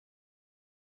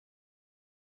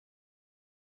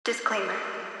Disclaimer.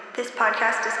 This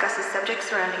podcast discusses subjects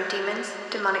surrounding demons,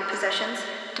 demonic possessions,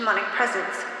 demonic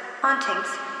presence, hauntings,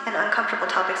 and uncomfortable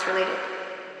topics related.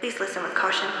 Please listen with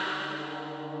caution.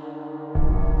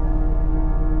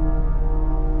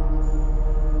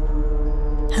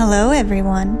 Hello,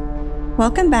 everyone.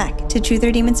 Welcome back to Truth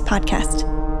or Demons podcast.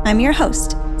 I'm your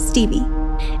host, Stevie,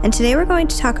 and today we're going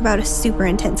to talk about a super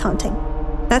intense haunting.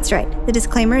 That's right, the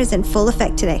disclaimer is in full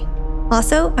effect today.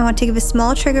 Also, I want to give a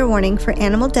small trigger warning for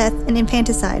animal death and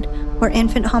infanticide, or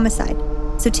infant homicide,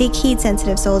 so take heed,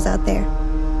 sensitive souls out there.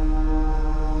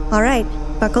 Alright,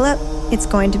 buckle up, it's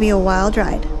going to be a wild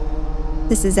ride.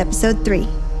 This is episode 3,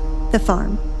 The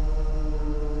Farm.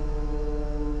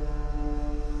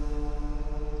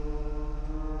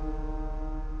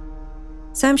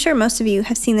 So I'm sure most of you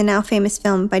have seen the now famous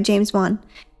film by James Wan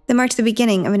that marked the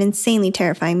beginning of an insanely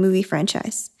terrifying movie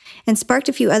franchise, and sparked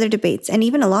a few other debates and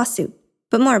even a lawsuit,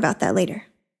 but more about that later.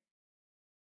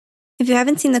 If you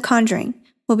haven't seen The Conjuring,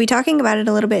 we'll be talking about it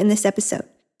a little bit in this episode,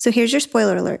 so here's your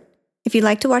spoiler alert. If you'd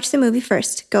like to watch the movie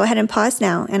first, go ahead and pause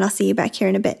now, and I'll see you back here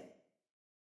in a bit.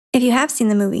 If you have seen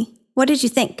the movie, what did you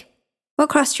think? What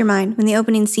crossed your mind when the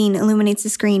opening scene illuminates the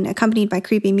screen accompanied by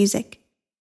creepy music?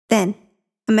 Then,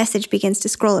 a message begins to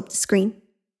scroll up the screen.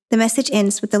 The message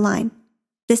ends with the line,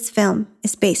 "This film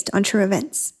is based on true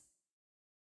events."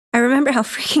 I remember how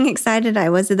freaking excited I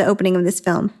was at the opening of this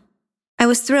film. I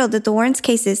was thrilled that the Warrens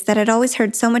cases that I'd always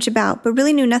heard so much about but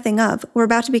really knew nothing of were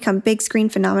about to become big screen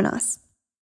phenomena.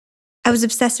 I was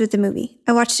obsessed with the movie.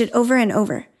 I watched it over and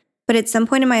over. But at some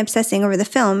point in my obsessing over the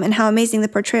film and how amazing the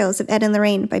portrayals of Ed and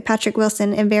Lorraine by Patrick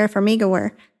Wilson and Vera Farmiga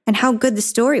were, and how good the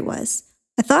story was,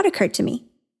 a thought occurred to me.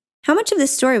 How much of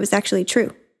this story was actually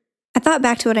true? I thought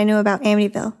back to what I knew about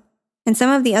Amityville, and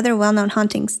some of the other well-known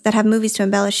hauntings that have movies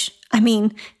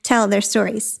to tell their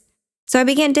stories. So I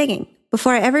began digging,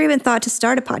 before I ever even thought to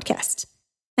start a podcast,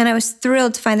 and I was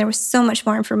thrilled to find there was so much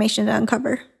more information to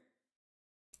uncover.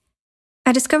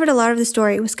 I discovered a lot of the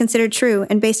story was considered true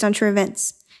and based on true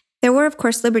events. There were, of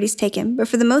course, liberties taken, but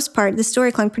for the most part, the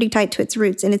story clung pretty tight to its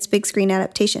roots in its big screen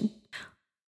adaptation.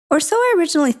 Or so I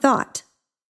originally thought.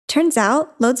 Turns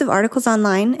out, loads of articles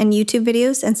online and YouTube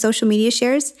videos and social media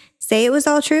shares say it was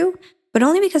all true, but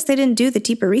only because they didn't do the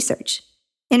deeper research.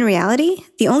 In reality,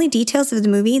 the only details of the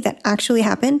movie that actually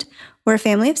happened were a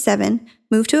family of 7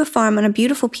 moved to a farm on a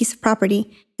beautiful piece of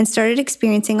property and started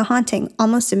experiencing a haunting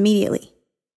almost immediately.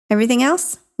 Everything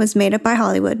else was made up by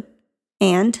Hollywood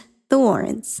and the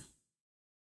Warrens.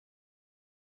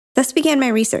 Thus began my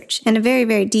research and a very,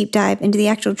 very deep dive into the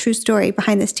actual true story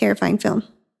behind this terrifying film.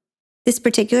 This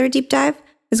particular deep dive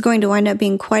was going to wind up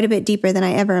being quite a bit deeper than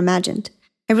I ever imagined.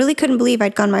 I really couldn't believe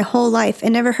I'd gone my whole life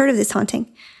and never heard of this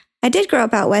haunting. I did grow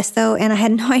up out west, though, and I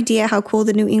had no idea how cool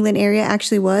the New England area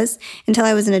actually was until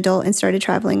I was an adult and started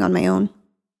traveling on my own.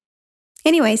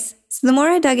 Anyways, so the more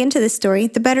I dug into this story,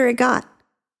 the better it got.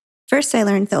 First, I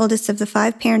learned the oldest of the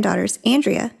 5 parent daughters,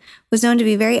 Andrea, was known to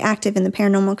be very active in the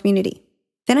paranormal community.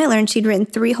 Then I learned she'd written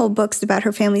 3 whole books about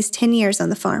her family's 10 years on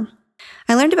the farm.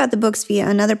 I learned about the books via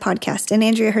another podcast and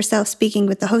Andrea herself speaking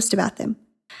with the host about them.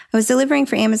 I was delivering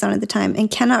for Amazon at the time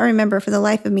and cannot remember for the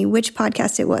life of me which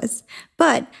podcast it was,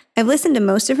 but I've listened to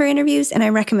most of her interviews and I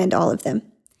recommend all of them.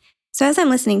 So as I'm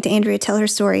listening to Andrea tell her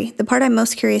story, the part I'm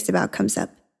most curious about comes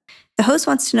up. The host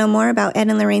wants to know more about Ed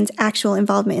and Lorraine's actual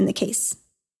involvement in the case.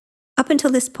 Up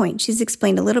until this point, she's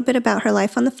explained a little bit about her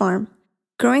life on the farm,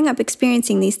 growing up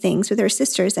experiencing these things with her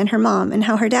sisters and her mom and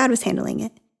how her dad was handling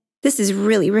it. This is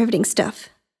really riveting stuff.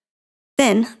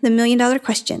 Then, the million-dollar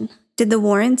question. Did the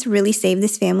Warrens really save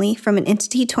this family from an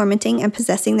entity tormenting and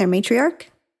possessing their matriarch?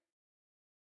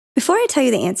 Before I tell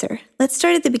you the answer, let's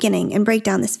start at the beginning and break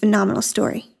down this phenomenal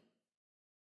story.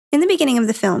 In the beginning of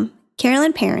the film,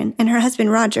 Carolyn Perrin and her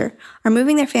husband Roger are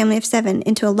moving their family of 7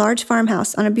 into a large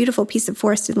farmhouse on a beautiful piece of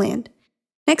forested land.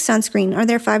 Next on screen are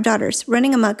their 5 daughters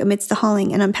running amok amidst the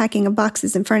hauling and unpacking of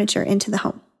boxes and furniture into the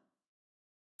home.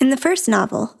 In the first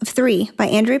novel of 3 by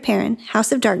Andrea Perrin,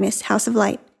 House of Darkness, House of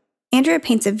Light, Andrea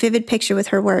paints a vivid picture with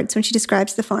her words when she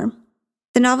describes the farm.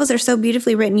 The novels are so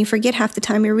beautifully written you forget half the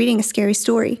time you're reading a scary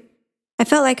story. I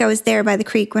felt like I was there by the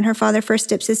creek when her father first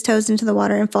dips his toes into the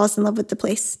water and falls in love with the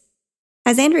place.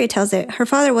 As Andrea tells it, her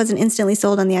father wasn't instantly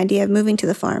sold on the idea of moving to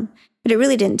the farm, but it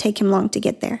really didn't take him long to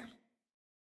get there.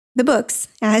 The books,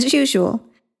 as usual,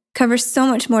 cover so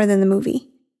much more than the movie.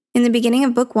 In the beginning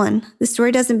of book 1, the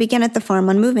story doesn't begin at the farm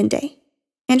on move-in day.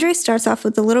 Andrea starts off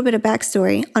with a little bit of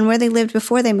backstory on where they lived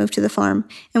before they moved to the farm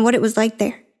and what it was like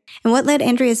there, and what led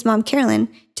Andrea's mom, Carolyn,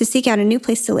 to seek out a new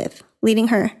place to live, leading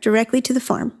her directly to the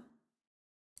farm.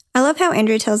 I love how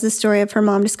Andrea tells the story of her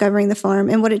mom discovering the farm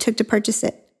and what it took to purchase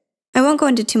it. I won't go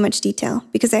into too much detail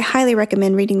because I highly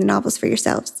recommend reading the novels for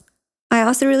yourselves. I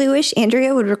also really wish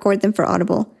Andrea would record them for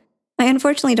Audible. I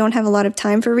unfortunately don't have a lot of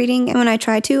time for reading, and when I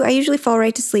try to, I usually fall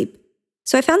right to sleep.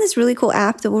 So I found this really cool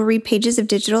app that will read pages of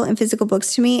digital and physical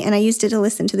books to me, and I used it to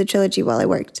listen to the trilogy while I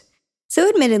worked. So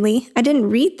admittedly, I didn't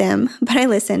read them, but I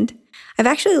listened. I've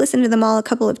actually listened to them all a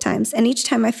couple of times, and each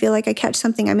time I feel like I catch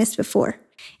something I missed before.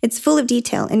 It's full of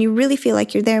detail, and you really feel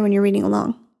like you're there when you're reading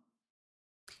along.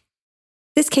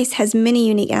 This case has many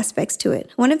unique aspects to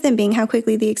it, one of them being how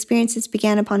quickly the experiences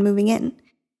began upon moving in.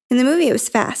 In the movie it was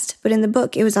fast, but in the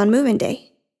book it was on move-in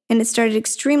day, and it started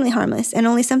extremely harmless and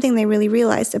only something they really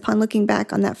realized upon looking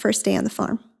back on that first day on the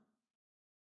farm.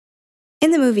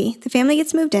 In the movie, the family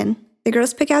gets moved in, the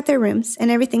girls pick out their rooms,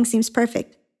 and everything seems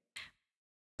perfect.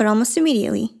 But almost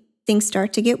immediately, things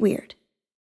start to get weird.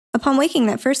 Upon waking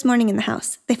that first morning in the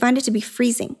house, they find it to be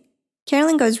freezing.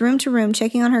 Carolyn goes room to room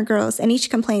checking on her girls, and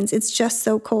each complains it's just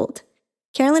so cold.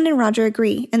 Carolyn and Roger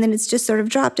agree, and then it's just sort of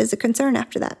dropped as a concern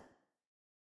after that.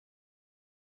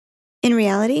 In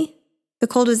reality, the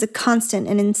cold was a constant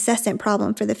and incessant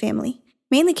problem for the family,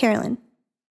 mainly Carolyn.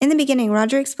 In the beginning,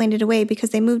 Roger explained it away because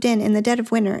they moved in the dead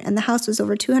of winter and the house was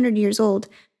over 200 years old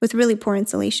with really poor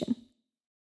insulation.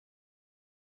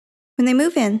 When they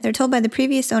move in, they're told by the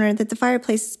previous owner that the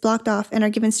fireplace is blocked off and are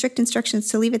given strict instructions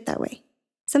to leave it that way.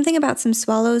 Something about some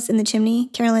swallows in the chimney,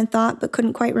 Carolyn thought but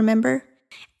couldn't quite remember.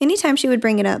 Anytime she would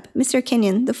bring it up, Mr.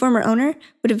 Kenyon, the former owner,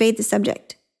 would evade the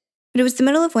subject. But it was the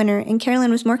middle of winter, and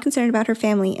Carolyn was more concerned about her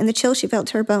family and the chill she felt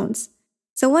to her bones.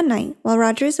 So one night, while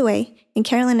Roger is away, and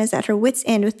Carolyn is at her wit's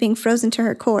end with being frozen to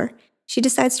her core, she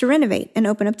decides to renovate and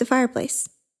open up the fireplace.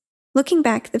 Looking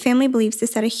back, the family believes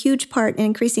this had a huge part in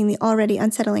increasing the already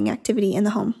unsettling activity in the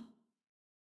home.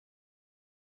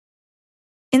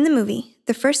 In the movie,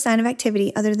 the first sign of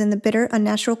activity other than the bitter,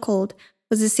 unnatural cold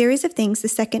was a series of things the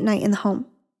second night in the home.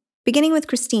 Beginning with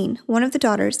Christine, one of the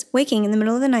daughters, waking in the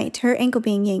middle of the night to her ankle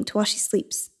being yanked while she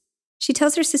sleeps. She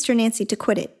tells her sister Nancy to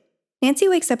quit it. Nancy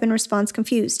wakes up and responds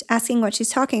confused, asking what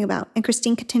she's talking about, and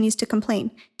Christine continues to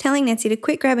complain, telling Nancy to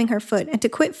quit grabbing her foot and to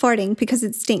quit farting because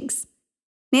it stinks.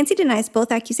 Nancy denies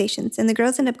both accusations, and the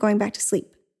girls end up going back to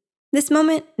sleep. This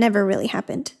moment never really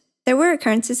happened. There were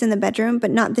occurrences in the bedroom, but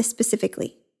not this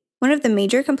specifically. One of the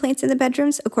major complaints in the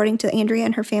bedrooms, according to Andrea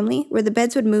and her family, were the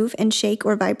beds would move and shake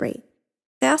or vibrate.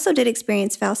 They also did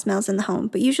experience foul smells in the home,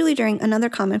 but usually during another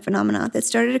common phenomenon that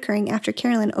started occurring after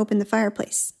Carolyn opened the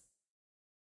fireplace.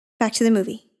 Back to the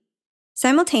movie.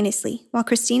 Simultaneously, while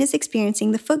Christine is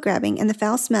experiencing the foot grabbing and the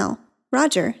foul smell,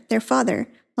 Roger, their father,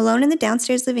 alone in the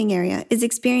downstairs living area, is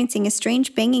experiencing a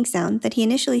strange banging sound that he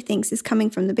initially thinks is coming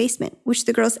from the basement, which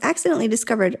the girls accidentally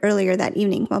discovered earlier that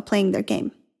evening while playing their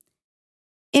game.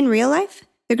 In real life,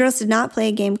 the girls did not play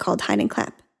a game called hide and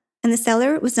clap, and the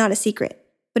cellar was not a secret,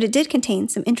 but it did contain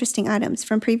some interesting items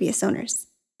from previous owners.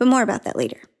 But more about that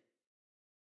later.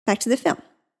 Back to the film.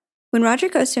 When Roger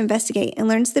goes to investigate and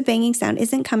learns the banging sound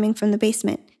isn't coming from the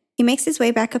basement, he makes his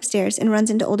way back upstairs and runs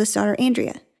into oldest daughter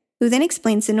Andrea, who then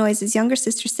explains the noise as younger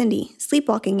sister Cindy,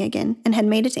 sleepwalking again, and had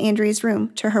made it to Andrea's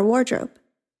room, to her wardrobe.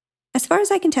 As far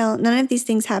as I can tell, none of these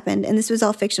things happened, and this was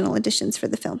all fictional additions for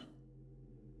the film.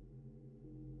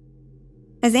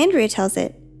 As Andrea tells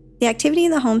it, the activity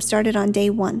in the home started on day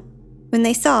 1, when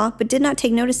they saw, but did not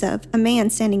take notice of, a man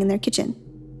standing in their kitchen.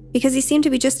 Because he seemed to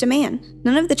be just a man,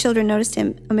 none of the children noticed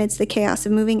him amidst the chaos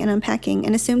of moving and unpacking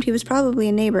and assumed he was probably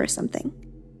a neighbor or something.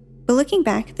 But looking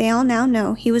back, they all now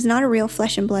know he was not a real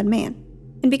flesh and blood man.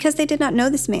 And because they did not know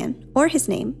this man, or his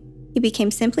name, he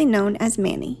became simply known as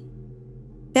Manny.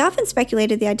 They often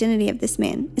speculated the identity of this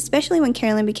man, especially when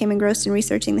Carolyn became engrossed in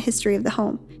researching the history of the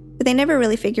home, but they never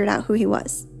really figured out who he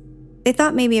was. They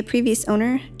thought maybe a previous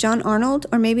owner, John Arnold,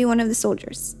 or maybe one of the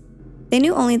soldiers. They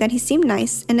knew only that he seemed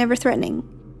nice and never threatening,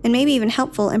 and maybe even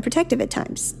helpful and protective at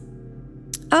times.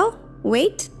 Oh,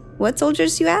 wait, what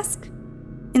soldiers, you ask?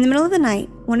 In the middle of the night,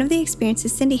 one of the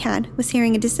experiences Cindy had was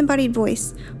hearing a disembodied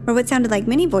voice, or what sounded like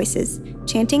many voices,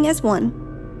 chanting as one.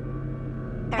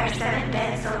 There are 7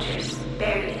 dead soldiers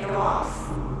buried in the walls.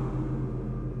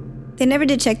 They never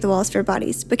did check the walls for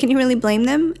bodies, but can you really blame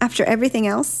them after everything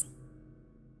else?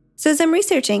 So as I'm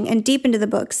researching and deep into the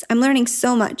books, I'm learning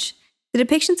so much. The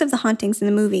depictions of the hauntings in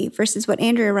the movie versus what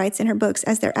Andrea writes in her books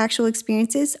as their actual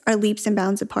experiences are leaps and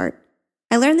bounds apart.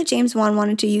 I learned that James Wan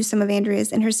wanted to use some of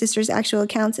Andrea's and her sister's actual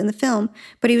accounts in the film,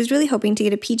 but he was really hoping to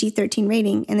get a PG-13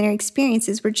 rating, and their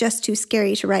experiences were just too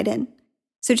scary to write in.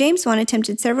 So James Wan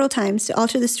attempted several times to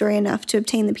alter the story enough to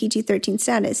obtain the PG-13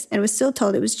 status, and was still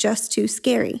told it was just too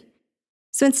scary.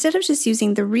 So instead of just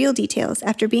using the real details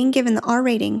after being given the R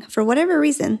rating, for whatever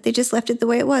reason, they just left it the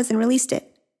way it was and released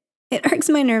it. It irks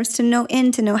my nerves to no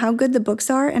end to know how good the books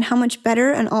are and how much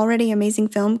better an already amazing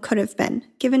film could have been,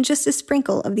 given just a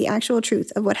sprinkle of the actual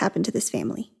truth of what happened to this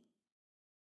family.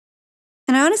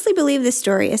 And I honestly believe this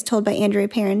story, as told by Andrea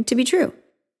Perron, to be true.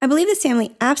 I believe this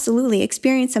family absolutely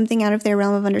experienced something out of their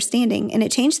realm of understanding, and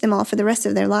it changed them all for the rest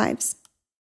of their lives.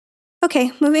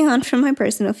 Okay, moving on from my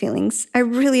personal feelings, I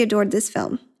really adored this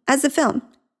film. As a film,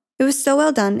 it was so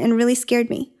well done and really scared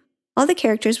me. All the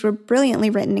characters were brilliantly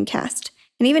written and cast,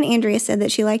 and even Andrea said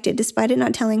that she liked it despite it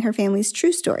not telling her family's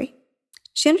true story.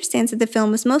 She understands that the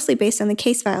film was mostly based on the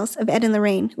case files of Ed and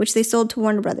Lorraine, which they sold to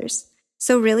Warner Brothers.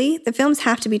 So really, the films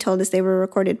have to be told as they were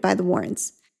recorded by the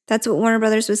Warrens. That's what Warner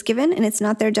Brothers was given, and it's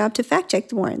not their job to fact-check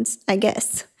the Warrens, I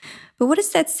guess. But what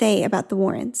does that say about the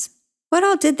Warrens? What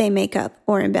all did they make up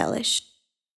or embellish?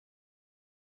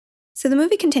 So the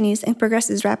movie continues and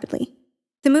progresses rapidly.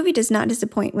 The movie does not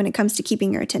disappoint when it comes to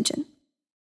keeping your attention.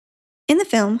 In the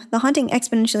film, the haunting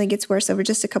exponentially gets worse over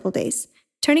just a couple days,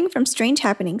 turning from strange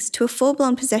happenings to a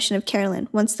full-blown possession of Carolyn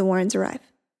once the Warrens arrive.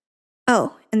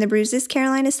 Oh, and the bruises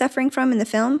Caroline is suffering from in the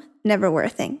film never were a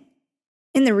thing.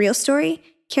 In the real story,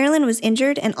 Carolyn was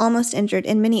injured and almost injured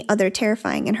in many other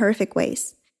terrifying and horrific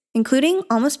ways, including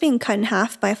almost being cut in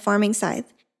half by a farming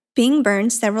scythe, being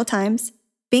burned several times,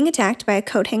 being attacked by a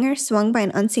coat hanger swung by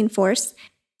an unseen force,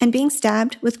 and being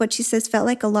stabbed with what she says felt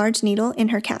like a large needle in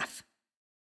her calf.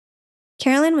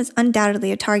 Carolyn was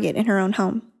undoubtedly a target in her own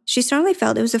home. She strongly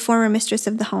felt it was a former mistress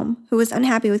of the home who was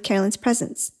unhappy with Carolyn's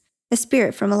presence, a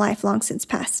spirit from a life long since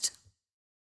past.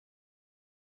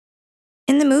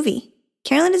 In the movie,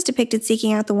 Carolyn is depicted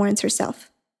seeking out the Warrens herself.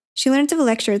 She learns of a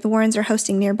lecture the Warrens are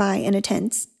hosting nearby and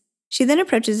attends. She then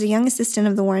approaches a young assistant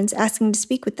of the Warrens asking to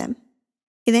speak with them.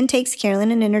 He then takes Carolyn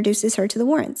and introduces her to the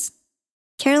Warrens.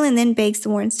 Carolyn then begs the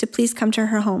Warrens to please come to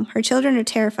her home. Her children are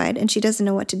terrified and she doesn't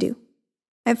know what to do.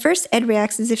 At first, Ed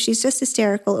reacts as if she's just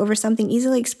hysterical over something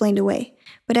easily explained away,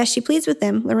 but as she pleads with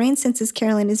them, Lorraine senses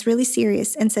Carolyn is really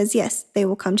serious and says yes, they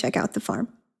will come check out the farm.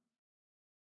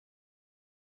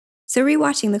 So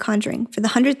rewatching The Conjuring for the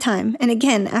 100th time, and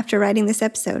again after writing this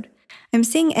episode, I'm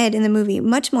seeing Ed in the movie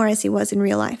much more as he was in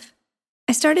real life.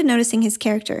 I started noticing his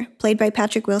character, played by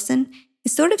Patrick Wilson,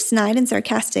 is sort of snide and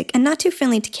sarcastic and not too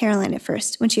friendly to Caroline at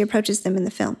first when she approaches them in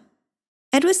the film.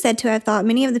 Ed was said to have thought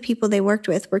many of the people they worked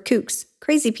with were kooks,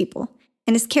 crazy people,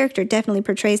 and his character definitely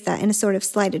portrays that in a sort of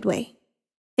slighted way.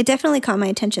 It definitely caught my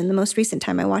attention the most recent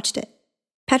time I watched it.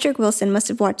 Patrick Wilson must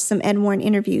have watched some Ed Warren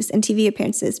interviews and TV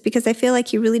appearances because I feel like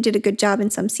he really did a good job in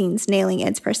some scenes nailing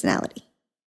Ed's personality.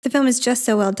 The film is just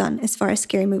so well done as far as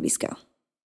scary movies go.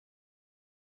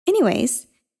 Anyways,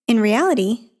 in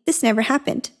reality, this never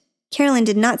happened. Carolyn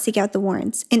did not seek out the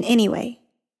Warrens in any way.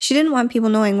 She didn't want people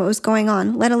knowing what was going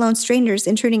on, let alone strangers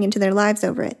intruding into their lives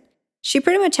over it. She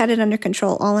pretty much had it under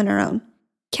control all on her own.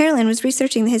 Carolyn was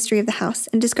researching the history of the house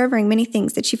and discovering many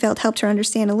things that she felt helped her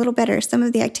understand a little better some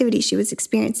of the activities she was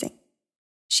experiencing.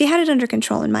 She had it under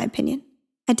control, in my opinion.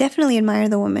 I definitely admire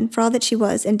the woman for all that she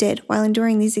was and did while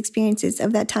enduring these experiences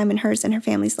of that time in hers and her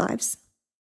family's lives.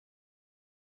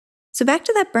 So back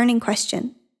to that burning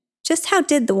question. Just how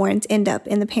did the Warrens end up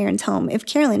in the Perrons' home if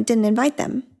Carolyn didn't invite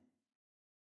them?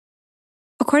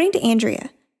 According to Andrea,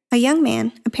 a young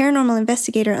man, a paranormal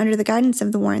investigator under the guidance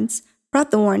of the Warrens, brought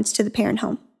the Warrens to the Perron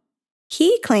home.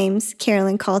 He claims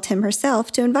Carolyn called him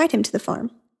herself to invite him to the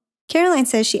farm. Caroline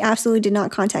says she absolutely did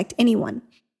not contact anyone.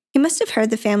 He must have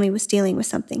heard the family was dealing with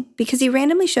something because he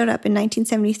randomly showed up in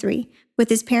 1973 with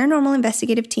his paranormal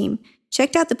investigative team,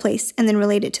 checked out the place, and then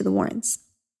relayed it to the Warrens.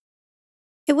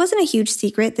 It wasn't a huge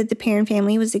secret that the Perron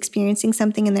family was experiencing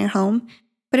something in their home,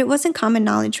 but it wasn't common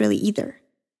knowledge really either.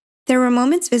 There were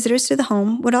moments visitors to the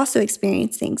home would also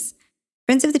experience things.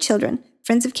 Friends of the children,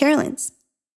 friends of Carolyn's.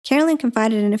 Carolyn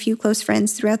confided in a few close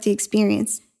friends throughout the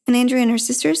experience, and Andrea and her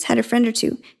sisters had a friend or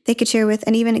two they could share with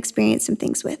and even experience some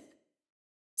things with.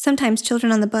 Sometimes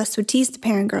children on the bus would tease the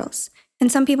Perron girls,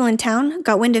 and some people in town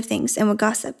got wind of things and would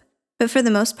gossip, but for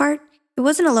the most part, it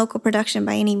wasn't a local production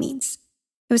by any means.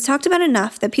 It was talked about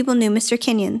enough that people knew Mr.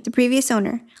 Kenyon, the previous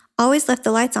owner, always left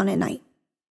the lights on at night.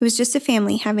 It was just a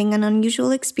family having an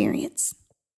unusual experience.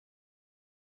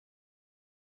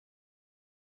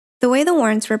 The way the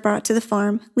Warrens were brought to the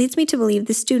farm leads me to believe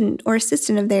the student or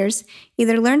assistant of theirs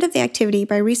either learned of the activity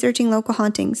by researching local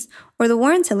hauntings, or the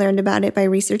Warrens had learned about it by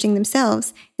researching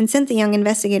themselves and sent the young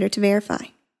investigator to verify.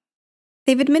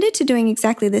 They've admitted to doing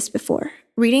exactly this before,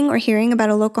 reading or hearing about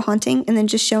a local haunting and then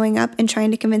just showing up and trying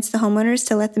to convince the homeowners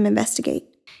to let them investigate.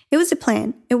 It was a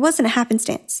plan. It wasn't a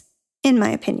happenstance, in my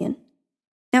opinion.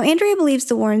 Now, Andrea believes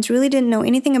the Warrens really didn't know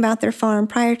anything about their farm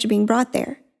prior to being brought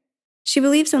there. She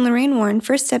believes when Lorraine Warren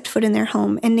first stepped foot in their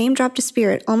home and name-dropped a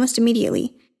spirit almost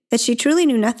immediately, that she truly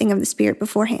knew nothing of the spirit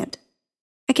beforehand.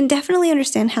 I can definitely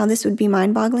understand how this would be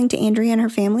mind-boggling to Andrea and her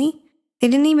family. They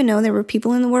didn't even know there were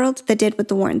people in the world that did what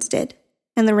the Warrens did.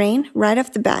 And Lorraine, right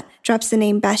off the bat, drops the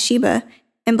name Bathsheba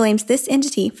and blames this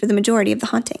entity for the majority of the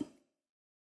haunting.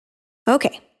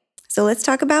 Okay, so let's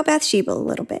talk about Bathsheba a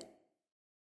little bit.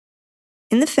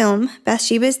 In the film,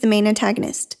 Bathsheba is the main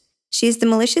antagonist. She is the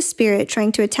malicious spirit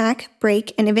trying to attack,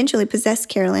 break, and eventually possess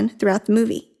Carolyn throughout the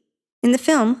movie. In the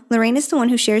film, Lorraine is the one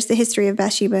who shares the history of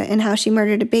Bathsheba and how she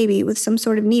murdered a baby with some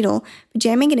sort of needle,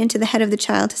 jamming it into the head of the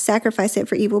child to sacrifice it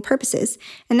for evil purposes,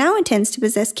 and now intends to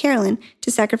possess Carolyn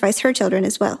to sacrifice her children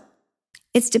as well.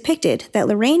 It's depicted that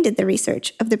Lorraine did the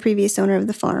research of the previous owner of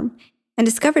the farm and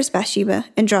discovers Bathsheba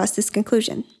and draws this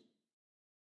conclusion.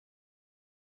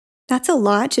 That's a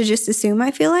lot to just assume,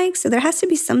 I feel like, so there has to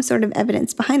be some sort of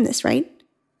evidence behind this, right?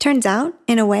 Turns out,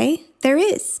 in a way, there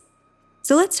is.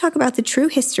 So let's talk about the true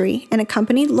history and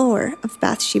accompanied lore of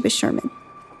Bathsheba Sherman.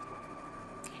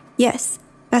 Yes,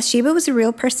 Bathsheba was a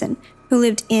real person who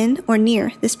lived in or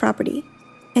near this property.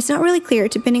 It's not really clear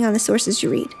depending on the sources you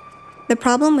read. The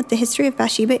problem with the history of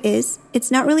Bathsheba is,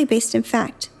 it's not really based in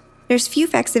fact. There's few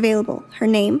facts available: her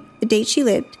name, the date she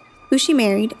lived, who she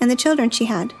married, and the children she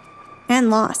had. And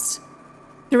lost.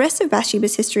 The rest of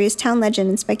Bathsheba's history is town legend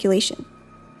and speculation.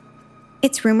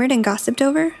 It's rumored and gossiped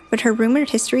over, but her rumored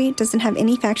history doesn't have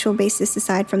any factual basis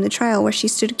aside from the trial where she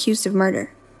stood accused of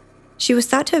murder. She was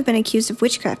thought to have been accused of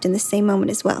witchcraft in the same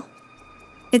moment as well.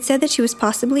 It said that she was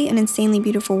possibly an insanely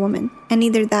beautiful woman, and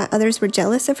either that others were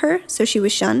jealous of her, so she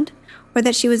was shunned, or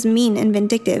that she was mean and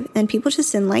vindictive, and people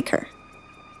just didn't like her.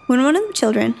 When one of the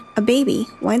children, a baby,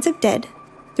 winds up dead,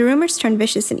 the rumors turn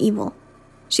vicious and evil.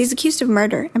 She's accused of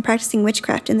murder and practicing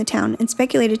witchcraft in the town and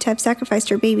speculated to have sacrificed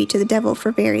her baby to the devil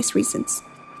for various reasons.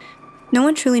 No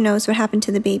one truly knows what happened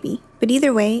to the baby, but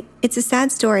either way, it's a sad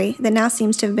story that now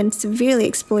seems to have been severely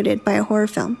exploited by a horror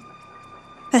film.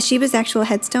 Bathsheba's actual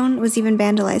headstone was even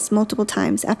vandalized multiple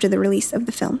times after the release of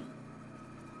the film.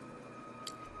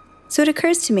 So it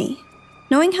occurs to me,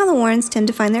 knowing how the Warrens tend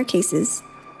to find their cases,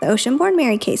 the Oceanborn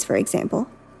Mary case for example,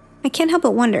 I can't help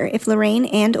but wonder if Lorraine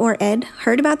and or Ed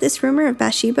heard about this rumor of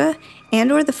Bathsheba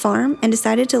and or the farm and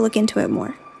decided to look into it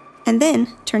more, and then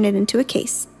turn it into a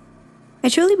case. I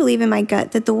truly believe in my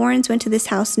gut that the Warrens went to this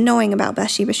house knowing about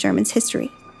Bathsheba Sherman's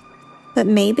history. But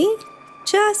maybe,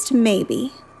 just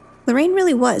maybe, Lorraine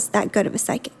really was that good of a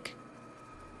psychic.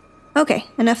 Okay,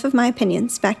 enough of my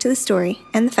opinions, back to the story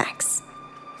and the facts.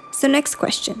 So next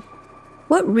question.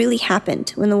 What really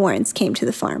happened when the Warrens came to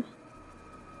the farm?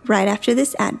 Right after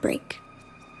this ad break.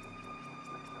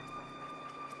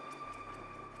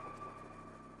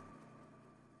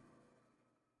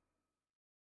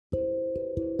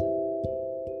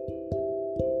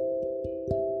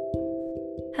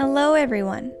 Hello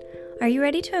everyone! Are you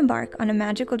ready to embark on a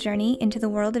magical journey into the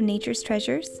world of nature's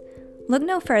treasures? Look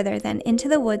no further than Into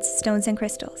the Woods Stones and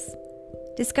Crystals.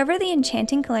 Discover the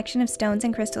enchanting collection of stones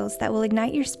and crystals that will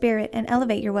ignite your spirit and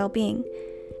elevate your well-being.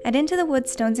 At Into the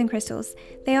Woods Stones and Crystals,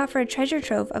 they offer a treasure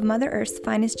trove of Mother Earth's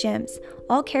finest gems,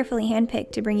 all carefully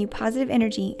handpicked to bring you positive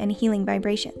energy and healing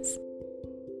vibrations.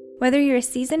 Whether you're a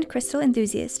seasoned crystal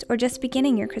enthusiast or just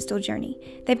beginning your crystal journey,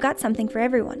 they've got something for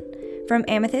everyone. From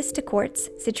amethyst to quartz,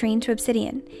 citrine to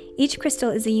obsidian, each crystal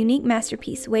is a unique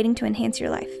masterpiece waiting to enhance your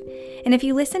life. And if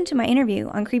you listened to my interview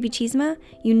on Creepy Chisma,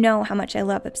 you know how much I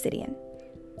love obsidian.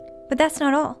 But that's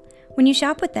not all. When you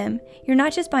shop with them, you're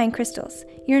not just buying crystals,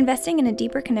 you're investing in a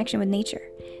deeper connection with nature.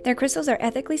 Their crystals are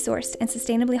ethically sourced and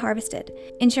sustainably harvested,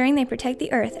 ensuring they protect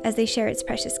the earth as they share its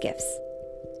precious gifts.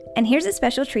 And here's a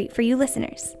special treat for you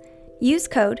listeners. Use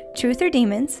code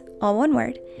TRUTHORDEMONS, all one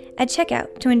word, at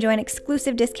checkout to enjoy an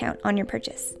exclusive discount on your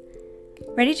purchase.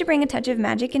 Ready to bring a touch of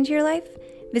magic into your life?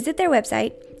 Visit their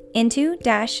website,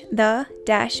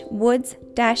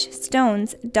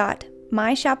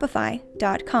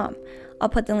 into-the-woods-stones.myshopify.com. I'll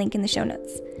put the link in the show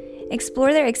notes.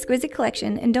 Explore their exquisite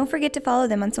collection and don't forget to follow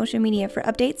them on social media for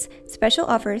updates, special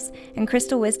offers, and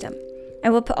crystal wisdom. I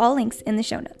will put all links in the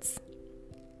show notes.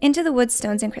 Into the Woods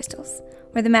Stones and Crystals,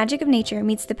 where the magic of nature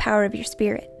meets the power of your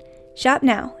spirit. Shop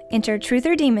now, enter Truth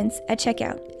or Demons at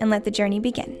checkout, and let the journey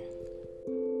begin.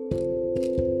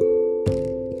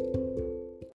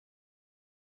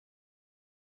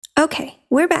 Okay,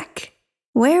 we're back.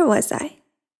 Where was I?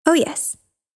 Oh yes.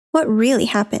 What really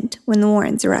happened when the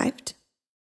Warrens arrived?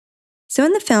 So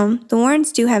in the film, the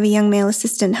Warrens do have a young male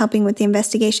assistant helping with the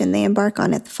investigation they embark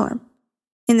on at the farm.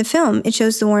 In the film, it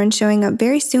shows the Warrens showing up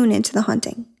very soon into the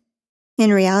haunting.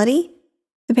 In reality,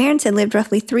 the parents had lived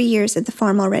roughly 3 years at the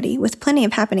farm already, with plenty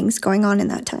of happenings going on in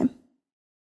that time.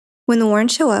 When the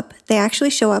Warrens show up, they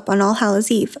actually show up on All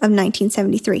Hallows Eve of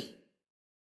 1973.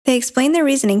 They explain their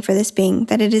reasoning for this being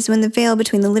that it is when the veil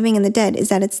between the living and the dead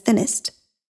is at its thinnest.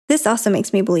 This also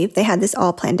makes me believe they had this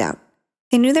all planned out.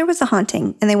 They knew there was a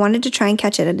haunting, and they wanted to try and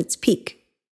catch it at its peak.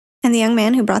 And the young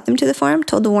man who brought them to the farm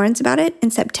told the Warrens about it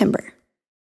in September.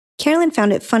 Carolyn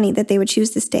found it funny that they would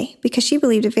choose this day because she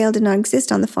believed a veil did not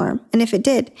exist on the farm, and if it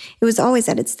did, it was always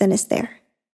at its thinnest there.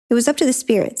 It was up to the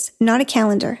spirits, not a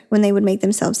calendar, when they would make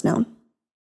themselves known.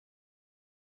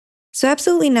 So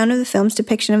absolutely none of the film's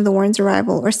depiction of the Warrens'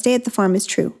 arrival or stay at the farm is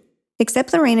true,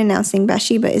 except Lorraine announcing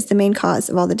Bathsheba is the main cause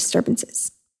of all the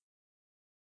disturbances.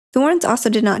 The Warrens also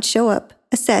did not show up,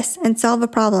 assess, and solve a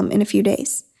problem in a few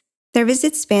days. Their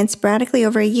visits spanned sporadically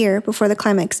over a year before the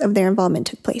climax of their involvement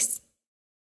took place.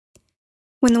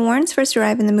 When the Warrens first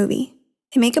arrive in the movie,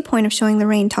 they make a point of showing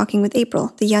Lorraine talking with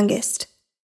April, the youngest.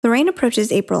 Lorraine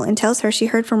approaches April and tells her she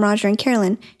heard from Roger and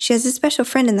Carolyn she has a special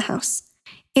friend in the house.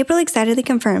 April excitedly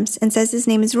confirms and says his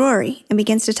name is Rory and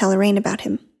begins to tell Lorraine about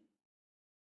him.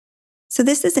 So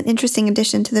this is an interesting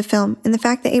addition to the film in the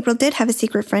fact that April did have a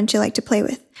secret friend she liked to play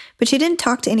with, but she didn't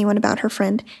talk to anyone about her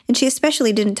friend, and she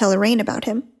especially didn't tell Lorraine about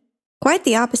him. Quite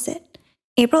the opposite.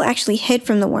 April actually hid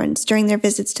from the Warrens during their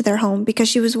visits to their home because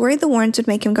she was worried the Warrens would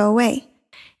make him go away.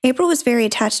 April was very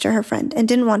attached to her friend and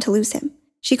didn't want to lose him.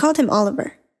 She called him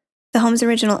Oliver. The home's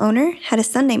original owner had a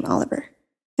son named Oliver.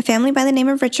 A family by the name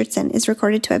of Richardson is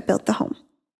recorded to have built the home.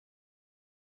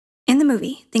 In the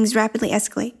movie, things rapidly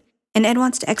escalate, and Ed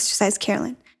wants to exorcise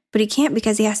Carolyn, but he can't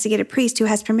because he has to get a priest who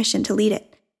has permission to lead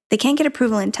it. They can't get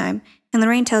approval in time, and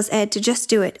Lorraine tells Ed to just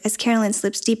do it as Carolyn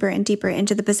slips deeper and deeper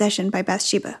into the possession by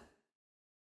Bathsheba.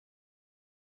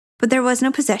 But there was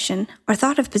no possession or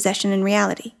thought of possession in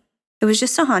reality. It was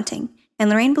just a haunting, and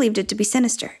Lorraine believed it to be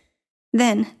sinister.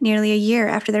 Then, nearly a year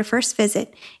after their first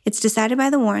visit, it's decided by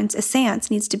the Warrens a séance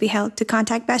needs to be held to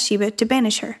contact Bathsheba to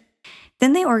banish her.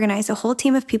 Then they organize a whole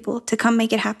team of people to come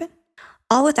make it happen,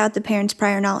 all without the parents'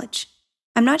 prior knowledge.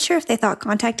 I'm not sure if they thought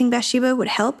contacting Bathsheba would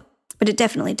help, but it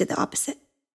definitely did the opposite.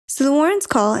 So the Warrens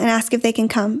call and ask if they can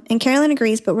come, and Carolyn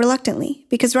agrees but reluctantly,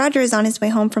 because Roger is on his way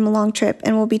home from a long trip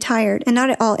and will be tired and not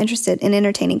at all interested in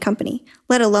entertaining company,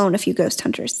 let alone a few ghost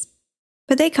hunters.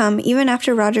 But they come even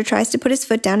after Roger tries to put his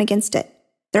foot down against it.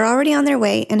 They're already on their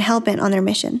way and hell-bent on their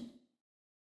mission.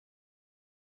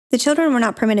 The children were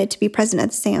not permitted to be present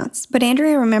at the séance, but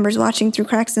Andrea remembers watching through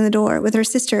cracks in the door with her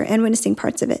sister and witnessing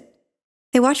parts of it.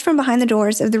 They watched from behind the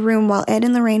doors of the room while Ed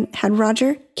and Lorraine had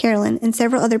Roger, Carolyn, and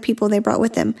several other people they brought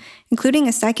with them, including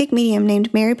a psychic medium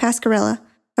named Mary Pascarella,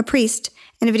 a priest,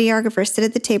 and a videographer sit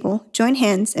at the table, join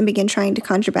hands, and begin trying to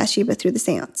conjure Bathsheba through the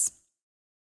séance.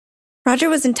 Roger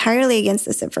was entirely against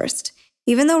this at first.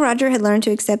 Even though Roger had learned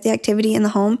to accept the activity in the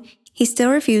home, he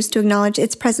still refused to acknowledge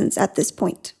its presence at this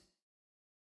point.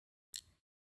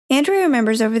 Andrea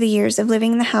remembers over the years of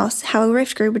living in the house how a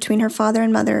rift grew between her father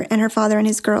and mother and her father and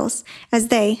his girls, as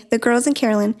they, the girls and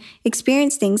Carolyn,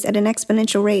 experienced things at an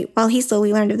exponential rate while he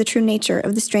slowly learned of the true nature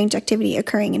of the strange activity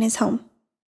occurring in his home.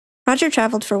 Roger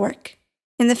traveled for work.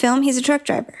 In the film, he's a truck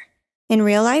driver. In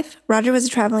real life, Roger was a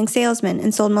traveling salesman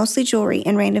and sold mostly jewelry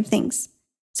and random things,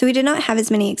 so he did not have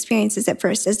as many experiences at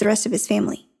first as the rest of his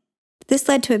family. This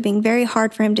led to it being very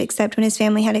hard for him to accept when his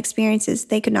family had experiences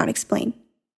they could not explain.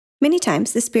 Many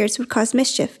times, the spirits would cause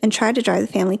mischief and try to drive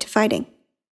the family to fighting.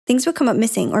 Things would come up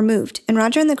missing or moved, and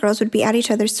Roger and the girls would be at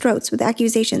each other's throats with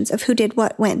accusations of who did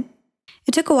what when.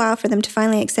 It took a while for them to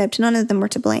finally accept none of them were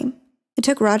to blame. It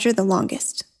took Roger the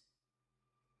longest.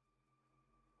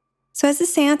 So as the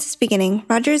séance is beginning,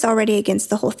 Roger is already against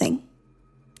the whole thing.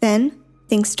 Then,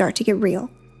 things start to get real.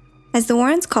 As the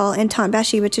Warrens call and taunt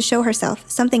Bathsheba to show herself,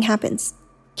 something happens.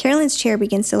 Carolyn's chair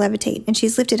begins to levitate, and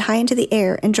she's lifted high into the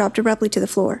air and dropped abruptly to the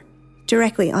floor,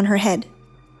 directly on her head.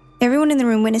 Everyone in the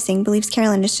room witnessing believes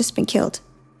Carolyn has just been killed.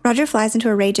 Roger flies into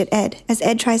a rage at Ed, as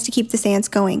Ed tries to keep the séance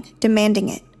going, demanding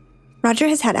it. Roger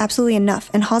has had absolutely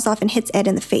enough and hauls off and hits Ed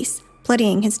in the face,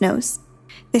 bloodying his nose.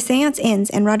 The séance ends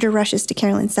and Roger rushes to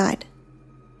Carolyn's side.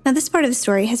 Now this part of the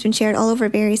story has been shared all over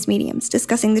various mediums,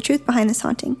 discussing the truth behind this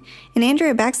haunting, and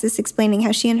Andrea backs this explaining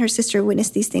how she and her sister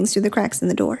witnessed these things through the cracks in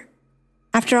the door.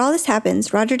 After all this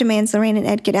happens, Roger demands Lorraine and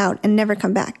Ed get out and never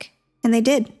come back. And they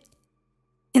did.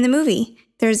 In the movie,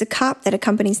 there is a cop that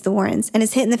accompanies the Warrens and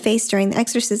is hit in the face during the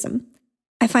exorcism.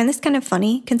 I find this kind of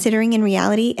funny, considering in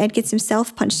reality, Ed gets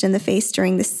himself punched in the face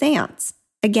during the séance.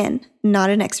 Again, not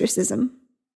an exorcism.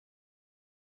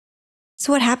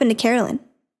 So what happened to Carolyn?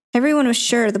 Everyone was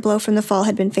sure the blow from the fall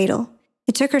had been fatal.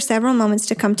 It took her several moments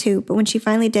to come to, but when she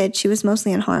finally did, she was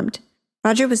mostly unharmed.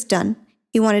 Roger was done.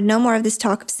 He wanted no more of this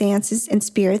talk of séances and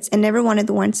spirits and never wanted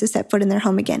the Warrens to set foot in their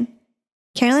home again.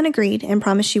 Carolyn agreed and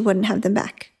promised she wouldn't have them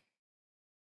back.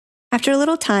 After a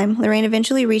little time, Lorraine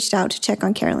eventually reached out to check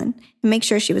on Carolyn and make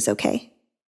sure she was okay.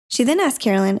 She then asked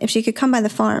Carolyn if she could come by the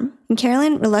farm, and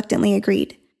Carolyn reluctantly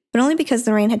agreed, but only because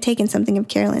Lorraine had taken something of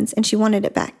Carolyn's and she wanted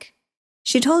it back.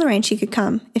 She told Lorraine she could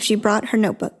come if she brought her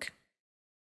notebook.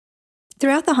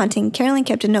 Throughout the haunting, Carolyn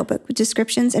kept a notebook with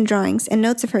descriptions and drawings and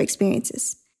notes of her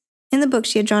experiences. In the book,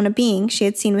 she had drawn a being she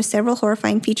had seen with several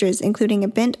horrifying features, including a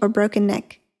bent or broken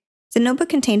neck. The notebook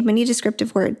contained many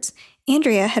descriptive words.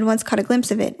 Andrea had once caught a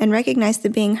glimpse of it and recognized the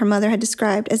being her mother had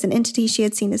described as an entity she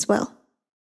had seen as well.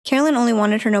 Carolyn only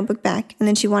wanted her notebook back, and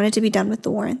then she wanted to be done with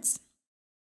the Warrens.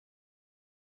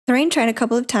 Lorraine tried a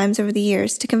couple of times over the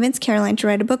years to convince Caroline to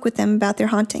write a book with them about their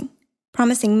haunting,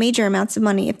 promising major amounts of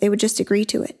money if they would just agree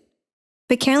to it.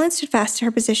 But Caroline stood fast to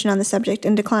her position on the subject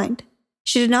and declined.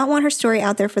 She did not want her story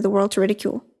out there for the world to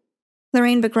ridicule.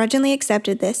 Lorraine begrudgingly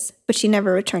accepted this, but she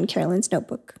never returned Carolyn's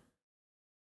notebook.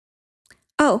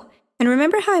 Oh, and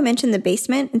remember how I mentioned the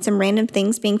basement and some random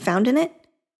things being found in it?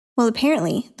 Well,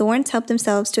 apparently, the Warrens helped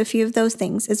themselves to a few of those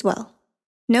things as well.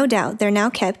 No doubt they're now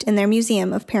kept in their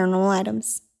museum of paranormal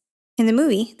items. In the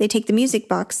movie, they take the music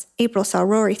box April saw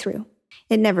Rory through.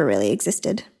 It never really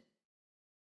existed.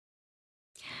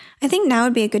 I think now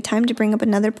would be a good time to bring up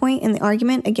another point in the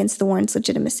argument against the Warrens'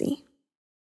 legitimacy.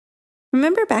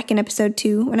 Remember back in episode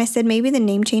 2 when I said maybe the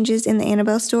name changes in the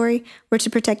Annabelle story were to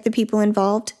protect the people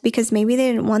involved because maybe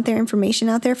they didn't want their information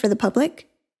out there for the public?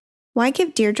 Why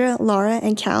give Deirdre, Laura,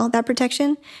 and Cal that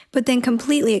protection, but then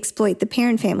completely exploit the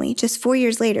Perron family just 4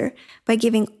 years later by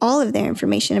giving all of their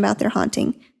information about their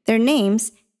haunting, their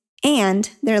names, and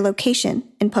their location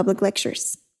in public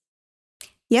lectures?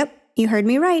 Yep, you heard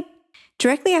me right.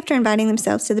 Directly after inviting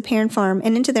themselves to the Perron farm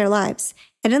and into their lives,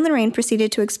 Ed and Lorraine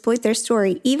proceeded to exploit their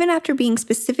story even after being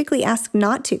specifically asked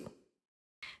not to.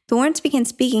 The Warrens began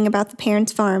speaking about the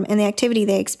Perron's farm and the activity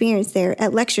they experienced there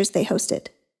at lectures they hosted.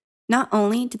 Not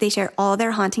only did they share all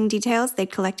their haunting details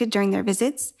they'd collected during their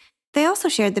visits, they also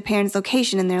shared the Perron's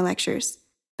location in their lectures.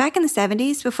 Back in the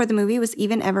 70s, before the movie was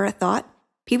even ever a thought,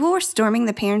 people were storming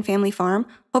the Perron family farm,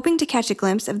 hoping to catch a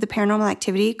glimpse of the paranormal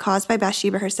activity caused by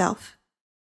Bathsheba herself.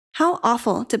 How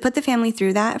awful to put the family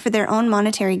through that for their own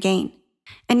monetary gain.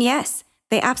 And yes,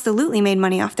 they absolutely made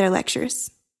money off their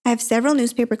lectures. I have several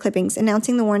newspaper clippings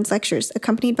announcing the Warrens' lectures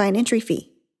accompanied by an entry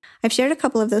fee. I've shared a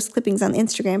couple of those clippings on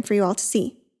Instagram for you all to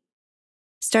see.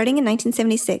 Starting in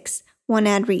 1976, one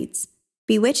ad reads,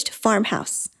 Bewitched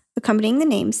Farmhouse, accompanying the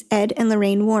names Ed and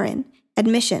Lorraine Warren,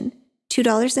 admission,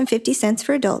 $2.50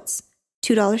 for adults,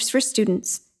 $2 for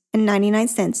students, and 99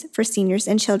 cents for seniors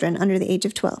and children under the age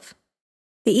of 12.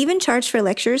 They even charged for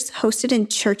lectures hosted in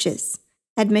churches.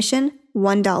 Admission,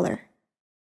 $1.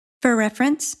 For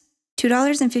reference,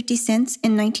 $2.50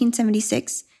 in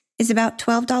 1976 is about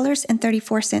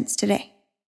 $12.34 today.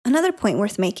 Another point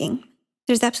worth making.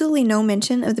 There's absolutely no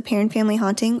mention of the Perron family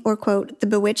haunting or, quote, the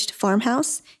bewitched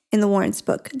farmhouse in the Warrens'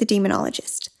 book, The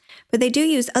Demonologist. But they do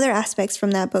use other aspects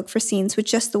from that book for scenes with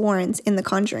just the Warrens in The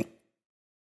Conjuring.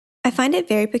 I find it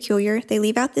very peculiar they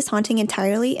leave out this haunting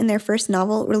entirely in their first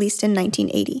novel released in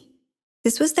 1980.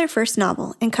 This was their first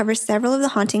novel and covers several of the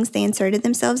hauntings they inserted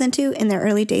themselves into in their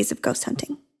early days of ghost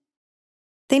hunting.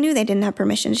 They knew they didn't have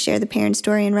permission to share the Perron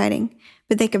story in writing,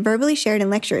 but they could verbally share it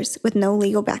in lectures with no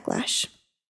legal backlash.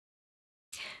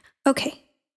 Okay,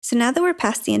 so now that we're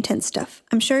past the intense stuff,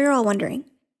 I'm sure you're all wondering,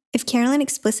 if Carolyn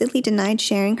explicitly denied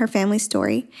sharing her family's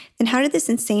story, then how did this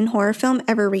insane horror film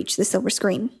ever reach the silver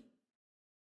screen?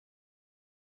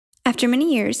 After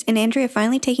many years, and Andrea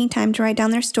finally taking time to write down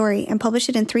their story and publish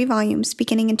it in 3 volumes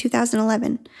beginning in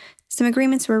 2011, some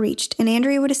agreements were reached, and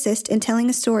Andrea would assist in telling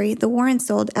a story the Warrens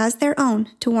sold as their own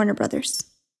to Warner Brothers.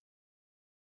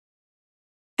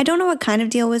 I don't know what kind of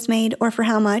deal was made or for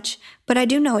how much, but I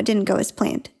do know it didn't go as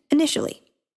planned, initially.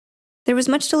 There was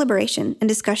much deliberation and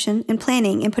discussion and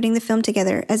planning in putting the film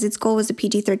together as its goal was a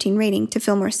PG-13 rating to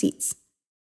fill more seats.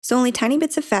 So only tiny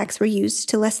bits of facts were used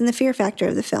to lessen the fear factor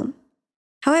of the film.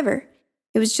 However,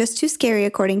 it was just too scary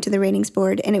according to the ratings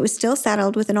board, and it was still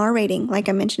saddled with an R rating like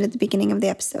I mentioned at the beginning of the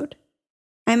episode.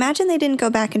 I imagine they didn't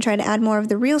go back and try to add more of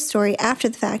the real story after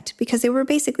the fact because they were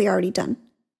basically already done.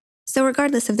 So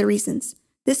regardless of the reasons,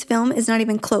 this film is not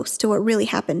even close to what really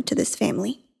happened to this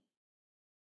family.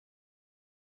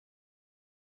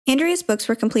 Andrea's books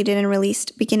were completed and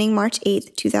released beginning March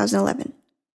 8, 2011.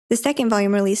 The second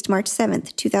volume released March 7,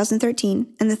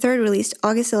 2013, and the third released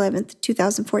August 11,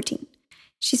 2014.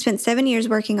 She spent 7 years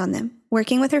working on them,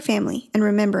 working with her family, and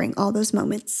remembering all those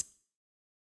moments.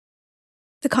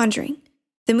 The Conjuring,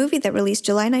 the movie that released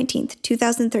July 19,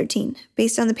 2013,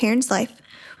 based on the Perron's life,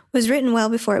 was written well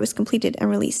before it was completed and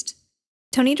released.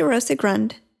 Tony DeRosa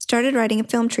Grund started writing a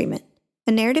film treatment,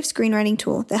 a narrative screenwriting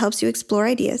tool that helps you explore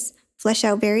ideas, flesh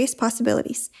out various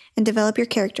possibilities, and develop your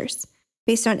characters,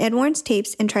 based on Ed Warren's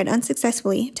tapes and tried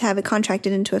unsuccessfully to have it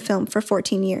contracted into a film for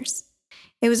 14 years.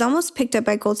 It was almost picked up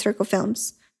by Gold Circle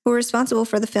Films, who were responsible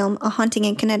for the film A Haunting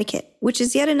in Connecticut, which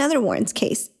is yet another Warren's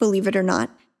case, believe it or not,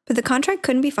 but the contract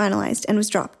couldn't be finalized and was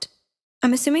dropped.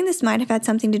 I'm assuming this might have had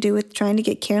something to do with trying to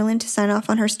get Carolyn to sign off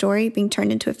on her story being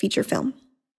turned into a feature film.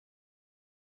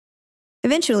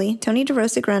 Eventually, Tony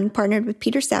DeRosa-Grund partnered with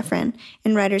Peter Safran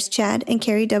and writers Chad and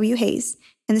Carrie W. Hayes,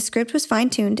 and the script was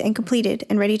fine-tuned and completed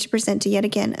and ready to present to yet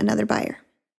again another buyer.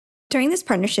 During this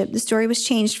partnership, the story was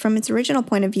changed from its original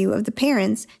point of view of the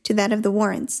Perrons to that of the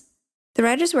Warrens. The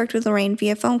writers worked with Lorraine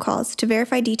via phone calls to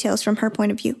verify details from her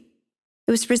point of view.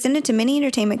 It was presented to many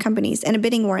entertainment companies and a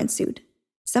bidding war ensued.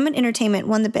 Summit Entertainment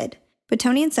won the bid, but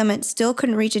Tony and Summit still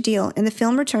couldn't reach a deal and the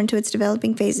film returned to its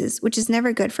developing phases, which is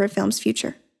never good for a film's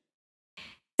future.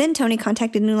 Then Tony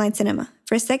contacted New Line Cinema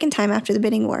for a second time after the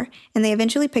bidding war, and they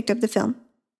eventually picked up the film.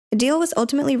 A deal was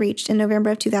ultimately reached in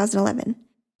November of 2011.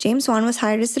 James Wan was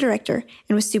hired as the director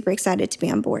and was super excited to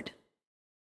be on board.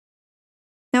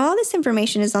 Now all this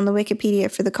information is on the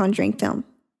Wikipedia for the Conjuring film.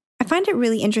 I find it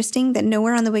really interesting that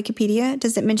nowhere on the Wikipedia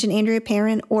does it mention Andrea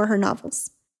Perron or her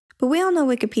novels. But we all know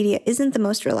Wikipedia isn't the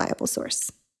most reliable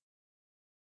source.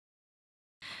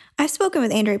 I've spoken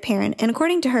with Andrea Perron, and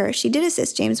according to her, she did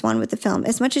assist James Wan with the film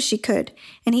as much as she could,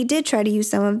 and he did try to use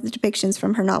some of the depictions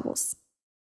from her novels.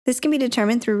 This can be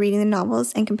determined through reading the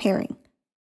novels and comparing.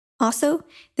 Also,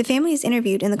 the family is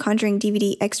interviewed in the Conjuring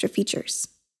DVD extra features.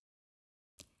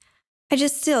 I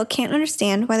just still can't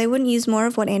understand why they wouldn't use more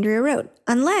of what Andrea wrote,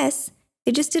 unless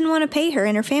they just didn't want to pay her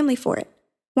and her family for it.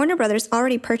 Warner Brothers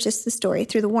already purchased the story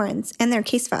through the Warrens and their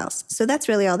case files, so that's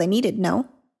really all they needed, no?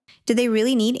 Did they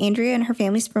really need Andrea and her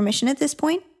family's permission at this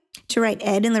point? To write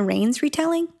Ed and Lorraine's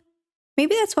retelling?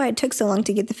 Maybe that's why it took so long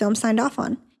to get the film signed off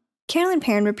on. Carolyn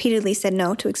Perron repeatedly said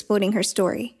no to exploiting her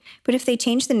story, but if they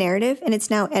changed the narrative and it's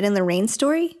now Ed and Lorraine's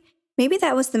story, maybe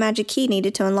that was the magic key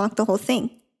needed to unlock the whole thing,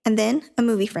 and then a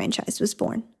movie franchise was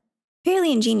born.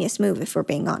 Fairly ingenious move if we're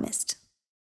being honest.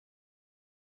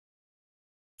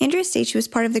 Andrea states she was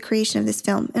part of the creation of this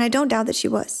film, and I don't doubt that she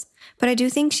was, but I do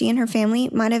think she and her family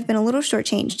might have been a little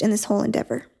shortchanged in this whole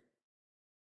endeavor.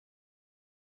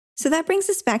 So that brings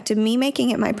us back to me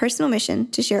making it my personal mission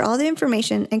to share all the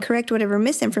information and correct whatever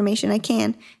misinformation I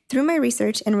can through my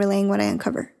research and relaying what I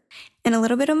uncover, and a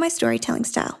little bit of my storytelling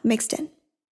style mixed in.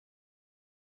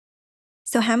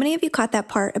 So how many of you caught that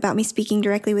part about me speaking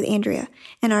directly with Andrea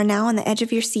and are now on the edge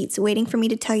of your seats waiting for me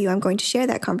to tell you I'm going to share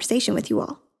that conversation with you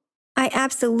all? I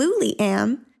absolutely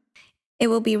am. It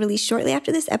will be released shortly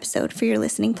after this episode for your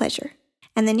listening pleasure.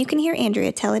 And then you can hear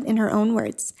Andrea tell it in her own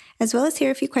words, as well as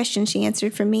hear a few questions she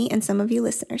answered from me and some of you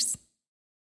listeners.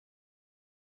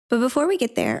 But before we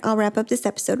get there, I'll wrap up this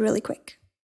episode really quick.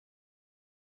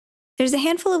 There's a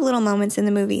handful of little moments in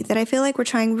the movie that I feel like we're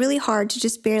trying really hard to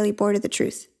just barely border the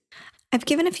truth. I've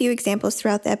given a few examples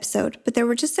throughout the episode, but there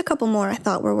were just a couple more I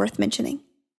thought were worth mentioning.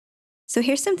 So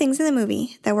here's some things in the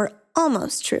movie that were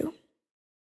almost true.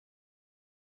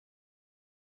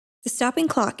 The stopping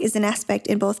clock is an aspect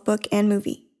in both book and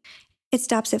movie. It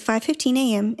stops at 5:15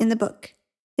 a.m. in the book.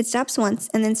 It stops once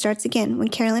and then starts again when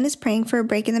Carolyn is praying for a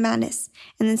break in the madness,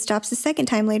 and then stops a second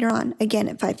time later on, again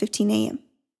at 5:15 a.m.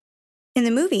 In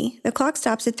the movie, the clock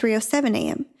stops at 3:07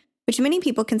 a.m., which many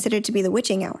people consider to be the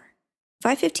witching hour.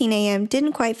 5:15 a.m.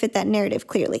 didn't quite fit that narrative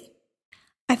clearly.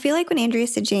 I feel like when Andrea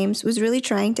said James was really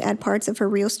trying to add parts of her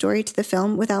real story to the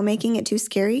film without making it too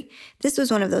scary, this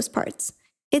was one of those parts.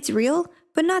 It's real,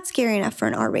 but not scary enough for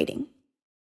an R rating.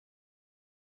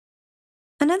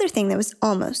 Another thing that was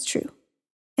almost true.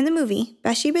 In the movie,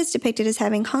 Bathsheba is depicted as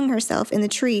having hung herself in the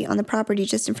tree on the property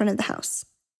just in front of the house.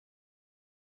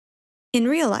 In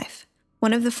real life,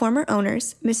 one of the former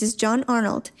owners, Mrs. John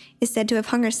Arnold, is said to have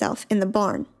hung herself in the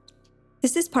barn.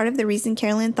 This is part of the reason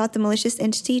Carolyn thought the malicious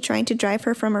entity trying to drive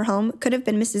her from her home could have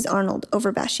been Mrs. Arnold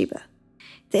over Bathsheba.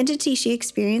 The entity she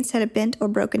experienced had a bent or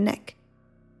broken neck.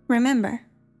 Remember,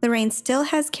 Lorraine still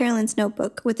has Carolyn's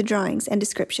notebook with the drawings and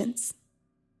descriptions.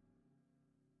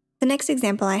 The next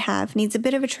example I have needs a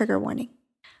bit of a trigger warning.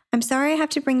 I'm sorry I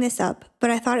have to bring this up, but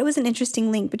I thought it was an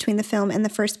interesting link between the film and the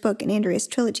first book in Andrea's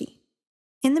trilogy.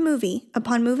 In the movie,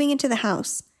 upon moving into the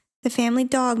house, the family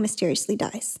dog mysteriously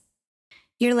dies.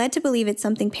 You're led to believe it's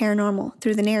something paranormal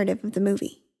through the narrative of the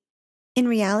movie. In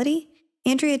reality,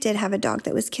 Andrea did have a dog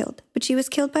that was killed, but she was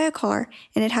killed by a car,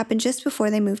 and it happened just before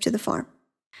they moved to the farm.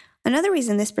 Another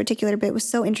reason this particular bit was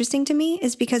so interesting to me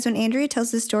is because when Andrea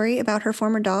tells the story about her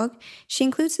former dog, she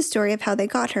includes the story of how they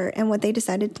got her and what they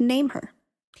decided to name her.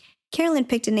 Carolyn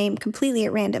picked a name completely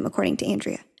at random, according to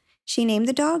Andrea. She named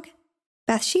the dog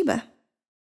Bathsheba.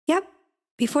 Yep,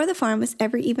 Before the farm was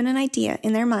ever even an idea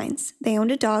in their minds, they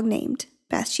owned a dog named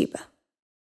Bathsheba.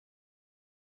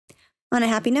 On a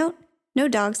happy note, no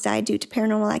dogs died due to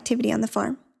paranormal activity on the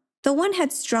farm, though one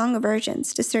had strong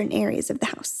aversions to certain areas of the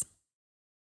house.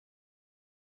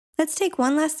 Let's take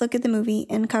one last look at the movie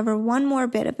and cover one more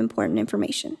bit of important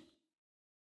information.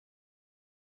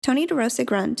 Tony DeRosa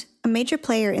Grund, a major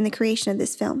player in the creation of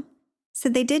this film,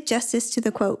 said they did justice to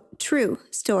the, quote, true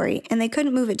story, and they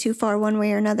couldn't move it too far one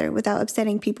way or another without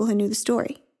upsetting people who knew the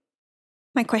story.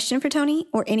 My question for Tony,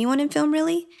 or anyone in film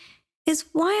really, is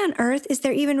why on earth is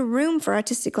there even room for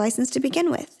artistic license to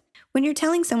begin with, when you're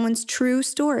telling someone's true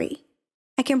story?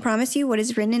 I can promise you what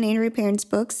is written in Andrea Perron's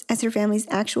books as her family's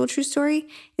actual true story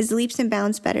is leaps and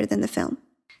bounds better than the film.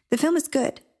 The film is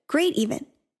good, great even,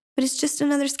 but it's just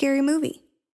another scary movie.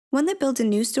 One that builds a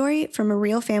new story from a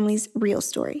real family's real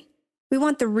story. We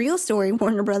want the real story,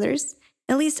 Warner Brothers.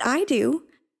 At least I do.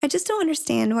 I just don't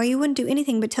understand why you wouldn't do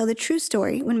anything but tell the true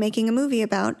story when making a movie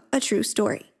about a true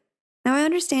story. Now I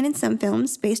understand in some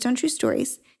films, based on true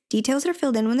stories, details are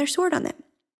filled in when they're short on them.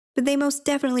 But they most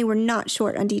definitely were not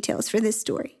short on details for this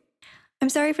story. I'm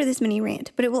sorry for this mini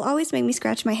rant, but it will always make me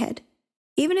scratch my head.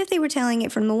 Even if they were telling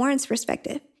it from the Warrens'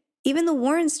 perspective, even the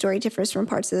Warrens' story differs from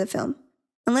parts of the film.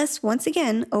 Unless, once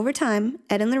again, over time,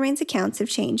 Ed and Lorraine's accounts have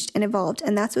changed and evolved,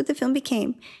 and that's what the film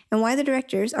became, and why the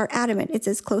directors are adamant it's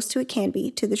as close to it can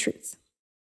be to the truth.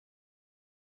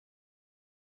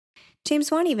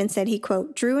 James Wan even said he,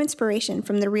 quote, drew inspiration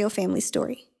from the real family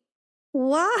story.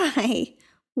 Why?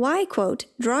 Why, quote,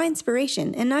 draw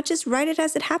inspiration and not just write it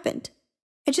as it happened?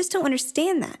 I just don't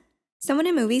understand that. Someone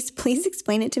in movies, please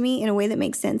explain it to me in a way that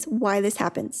makes sense why this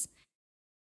happens.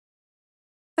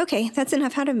 Okay, that's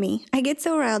enough out of me. I get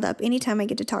so riled up anytime I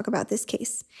get to talk about this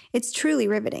case. It's truly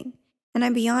riveting, and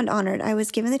I'm beyond honored I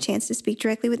was given the chance to speak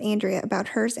directly with Andrea about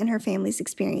hers and her family's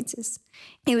experiences.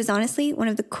 It was honestly one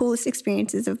of the coolest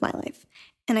experiences of my life,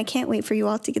 and I can't wait for you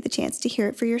all to get the chance to hear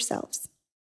it for yourselves.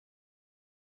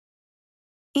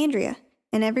 Andrea,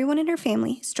 and everyone in her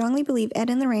family, strongly believe Ed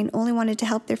and Lorraine only wanted to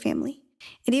help their family.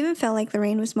 It even felt like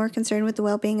Lorraine was more concerned with the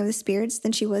well-being of the spirits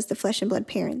than she was the flesh and blood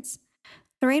parents.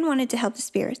 Lorraine wanted to help the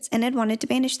spirits, and Ed wanted to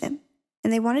banish them,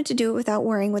 and they wanted to do it without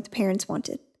worrying what the parents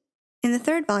wanted. In the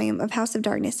third volume of House of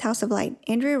Darkness, House of Light,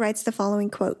 Andrea writes the following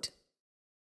quote.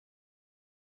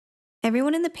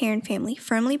 Everyone in the Perron family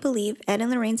firmly believed Ed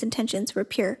and Lorraine's intentions were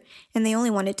pure, and they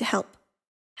only wanted to help.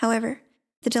 However,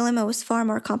 the dilemma was far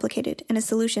more complicated, and a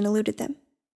solution eluded them.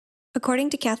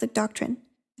 According to Catholic doctrine,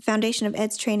 the foundation of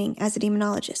Ed's training as a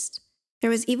demonologist,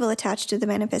 there was evil attached to the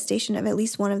manifestation of at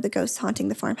least one of the ghosts haunting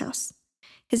the farmhouse.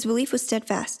 His belief was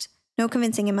steadfast, no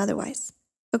convincing him otherwise.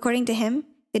 According to him,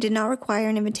 it did not require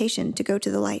an invitation to go to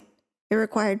the light. It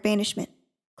required banishment,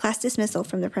 class dismissal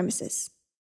from the premises.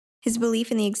 His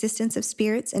belief in the existence of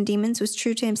spirits and demons was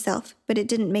true to himself, but it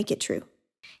didn't make it true.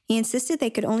 He insisted they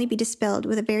could only be dispelled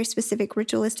with a very specific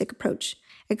ritualistic approach,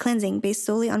 a cleansing based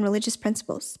solely on religious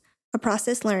principles, a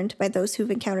process learned by those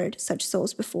who've encountered such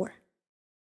souls before.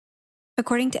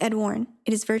 According to Ed Warren,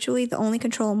 it is virtually the only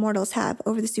control mortals have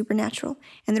over the supernatural,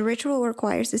 and the ritual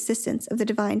requires assistance of the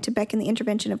divine to beckon the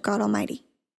intervention of God Almighty.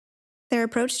 Their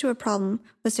approach to a problem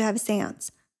was to have a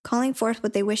seance, calling forth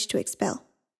what they wished to expel.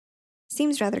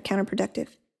 Seems rather counterproductive.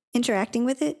 Interacting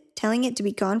with it, telling it to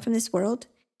be gone from this world,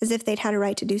 as if they'd had a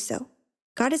right to do so.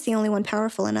 God is the only one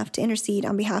powerful enough to intercede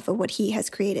on behalf of what He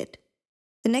has created.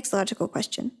 The next logical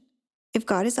question. If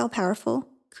God is all-powerful,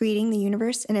 creating the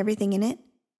universe and everything in it,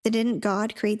 then didn't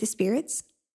God create the spirits?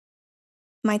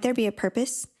 Might there be a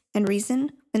purpose and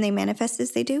reason when they manifest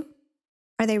as they do?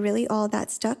 Are they really all that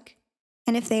stuck?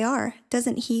 And if they are,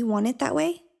 doesn't He want it that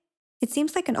way? It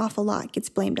seems like an awful lot gets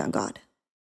blamed on God.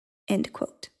 End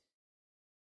quote.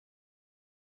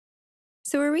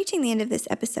 So we're reaching the end of this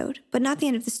episode, but not the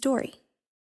end of the story.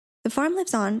 The farm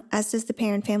lives on, as does the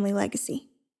Perron family legacy.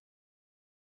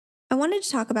 I wanted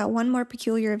to talk about one more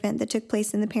peculiar event that took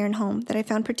place in the Perron home that I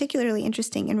found particularly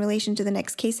interesting in relation to the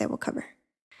next case I will cover.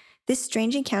 This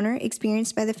strange encounter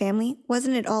experienced by the family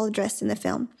wasn't at all addressed in the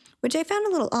film, which I found a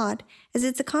little odd, as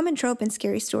it's a common trope in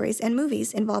scary stories and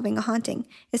movies involving a haunting,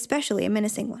 especially a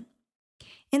menacing one.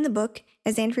 In the book,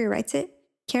 as Andrea writes it,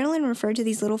 Carolyn referred to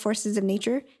these little forces of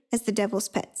nature as the devil's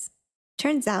pets.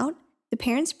 Turns out, the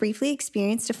parents briefly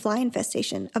experienced a fly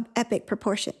infestation of epic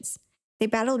proportions. They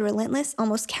battled relentless,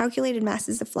 almost calculated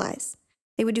masses of flies.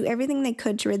 They would do everything they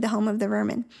could to rid the home of the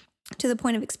vermin, to the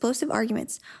point of explosive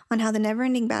arguments on how the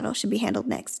never-ending battle should be handled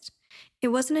next. It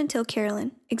wasn't until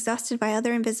Carolyn, exhausted by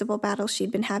other invisible battles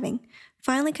she'd been having,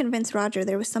 finally convinced Roger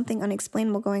there was something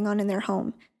unexplainable going on in their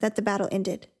home, that the battle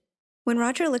ended. When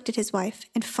Roger looked at his wife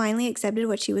and finally accepted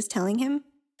what she was telling him,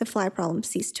 the fly problem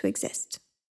ceased to exist.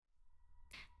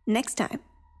 Next time,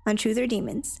 on Truth or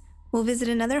Demons, we'll visit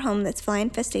another home that's fly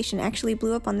infestation actually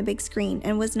blew up on the big screen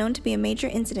and was known to be a major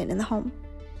incident in the home.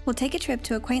 We'll take a trip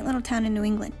to a quaint little town in New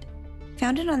England,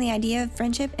 founded on the idea of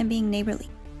friendship and being neighborly.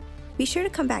 Be sure to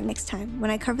come back next time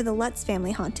when I cover the Lutz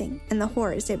family haunting and the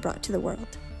horrors it brought to the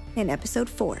world in Episode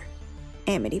 4,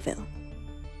 Amityville.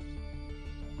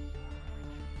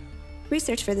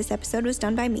 Research for this episode was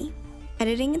done by me.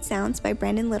 Editing and sounds by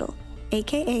Brandon Little,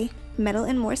 aka Metal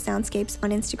and More Soundscapes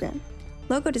on Instagram.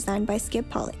 Logo designed by Skip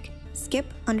Pollock,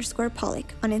 Skip_Pollock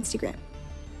on Instagram.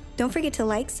 Don't forget to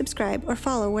like, subscribe, or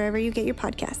follow wherever you get your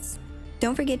podcasts.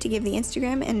 Don't forget to give the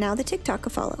Instagram and now the TikTok a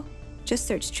follow. Just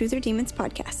search Truth or Demons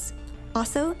Podcasts.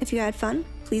 Also, if you had fun,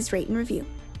 please rate and review.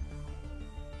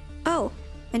 Oh,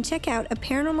 and check out a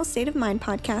Paranormal State of Mind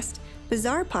podcast,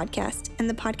 Bizarre Podcast, and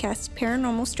the podcast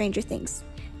Paranormal Stranger Things.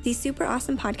 These super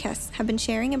awesome podcasts have been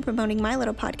sharing and promoting my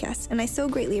little podcast, and I so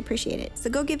greatly appreciate it, so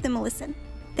go give them a listen.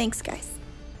 Thanks, guys.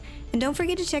 And don't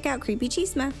forget to check out Creepy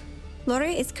Chisma. Lore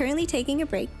is currently taking a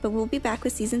break, but we'll be back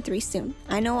with Season 3 soon.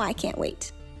 I know I can't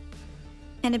wait.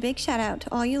 And a big shout out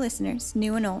to all you listeners,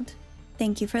 new and old.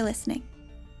 Thank you for listening.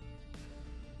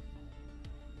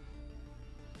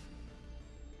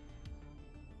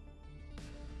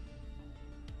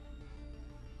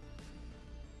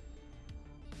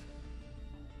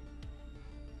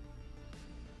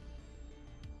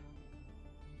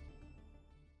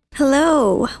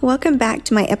 Hello, welcome back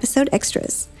to my episode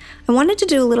extras. I wanted to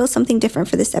do a little something different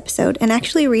for this episode and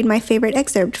actually read my favorite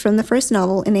excerpt from the first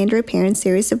novel in Andrew Perron's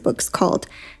series of books called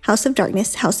House of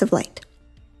Darkness, House of Light.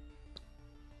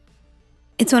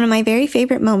 It's one of my very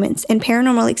favorite moments and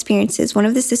paranormal experiences one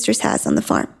of the sisters has on the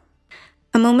farm.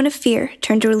 A moment of fear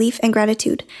turned to relief and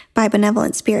gratitude by a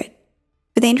benevolent spirit.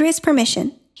 With Andrea's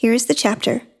permission, here is the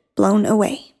chapter, Blown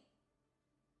Away.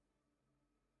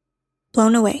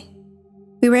 Blown Away.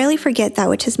 We rarely forget that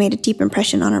which has made a deep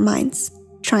impression on our minds.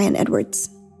 Tryon Edwards.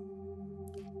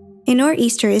 A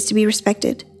nor'easter is to be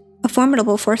respected, a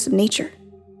formidable force of nature.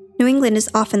 New England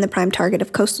is often the prime target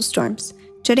of coastal storms,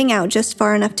 jutting out just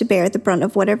far enough to bear the brunt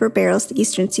of whatever barrels the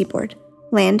eastern seaboard,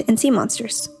 land and sea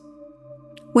monsters.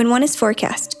 When one is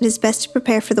forecast, it is best to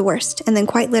prepare for the worst and then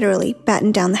quite literally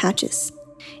batten down the hatches.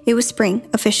 It was spring,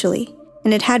 officially,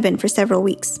 and it had been for several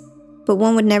weeks, but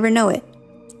one would never know it,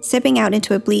 stepping out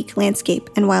into a bleak landscape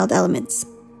and wild elements.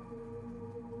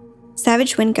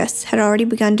 Savage wind gusts had already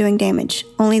begun doing damage,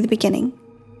 only the beginning.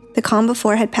 The calm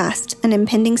before had passed, an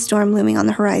impending storm looming on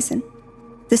the horizon.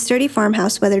 The sturdy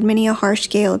farmhouse weathered many a harsh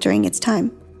gale during its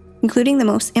time, including the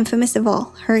most infamous of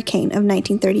all, Hurricane of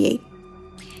 1938.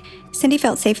 Cindy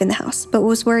felt safe in the house, but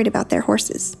was worried about their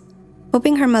horses,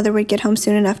 hoping her mother would get home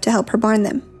soon enough to help her barn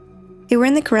them. They were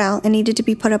in the corral and needed to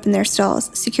be put up in their stalls,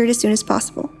 secured as soon as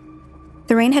possible.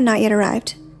 The rain had not yet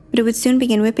arrived, but it would soon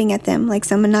begin whipping at them like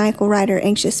some maniacal rider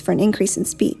anxious for an increase in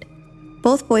speed.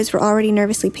 Both boys were already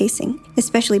nervously pacing,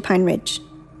 especially Pine Ridge.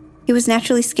 He was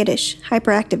naturally skittish,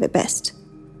 hyperactive at best.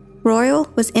 Royal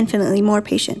was infinitely more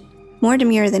patient, more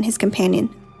demure than his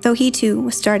companion, though he too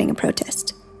was starting a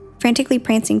protest, frantically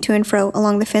prancing to and fro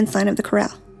along the fence line of the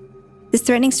corral. This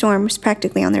threatening storm was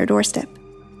practically on their doorstep.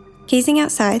 Gazing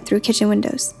outside through kitchen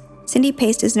windows, Cindy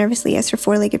paced as nervously as her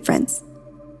four-legged friends.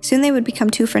 Soon they would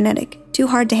become too frenetic, too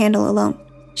hard to handle alone.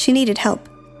 She needed help.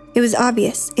 It was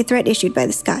obvious, a threat issued by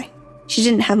the sky. She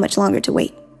didn't have much longer to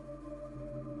wait.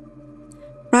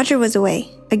 Roger was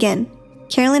away, again.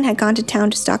 Carolyn had gone to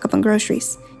town to stock up on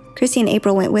groceries. Chrissy and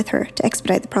April went with her to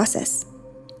expedite the process.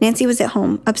 Nancy was at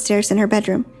home, upstairs in her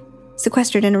bedroom,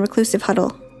 sequestered in a reclusive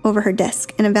huddle over her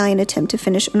desk in a valiant attempt to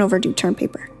finish an overdue term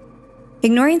paper.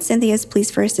 Ignoring Cynthia's pleas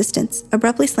for assistance,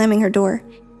 abruptly slamming her door,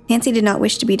 Nancy did not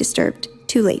wish to be disturbed.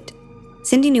 Too late.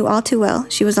 Cindy knew all too well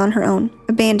she was on her own,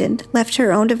 abandoned, left to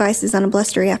her own devices on a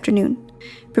blustery afternoon.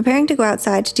 Preparing to go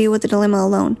outside to deal with the dilemma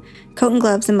alone, coat and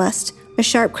gloves a must, a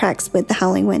sharp crack split the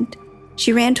howling wind.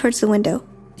 She ran towards the window,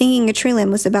 thinking a tree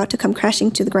limb was about to come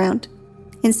crashing to the ground.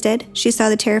 Instead, she saw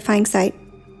the terrifying sight.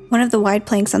 One of the wide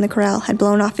planks on the corral had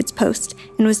blown off its post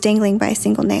and was dangling by a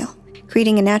single nail,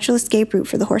 creating a natural escape route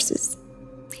for the horses.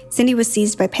 Cindy was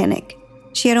seized by panic.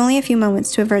 She had only a few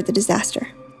moments to avert the disaster.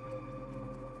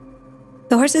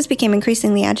 The horses became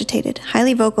increasingly agitated,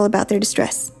 highly vocal about their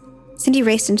distress. Cindy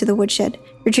raced into the woodshed,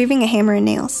 retrieving a hammer and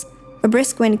nails. A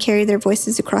brisk wind carried their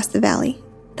voices across the valley.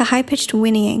 The high-pitched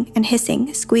whinnying and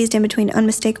hissing squeezed in between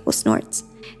unmistakable snorts.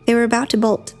 They were about to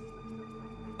bolt.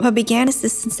 What began as the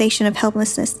sensation of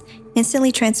helplessness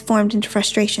instantly transformed into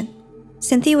frustration.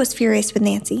 Cynthia was furious with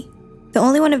Nancy. The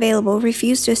only one available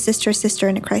refused to assist her sister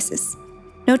in a crisis.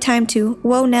 No time to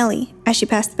 "Whoa, Nellie," as she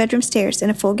passed the bedroom stairs in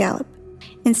a full gallop.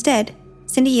 Instead,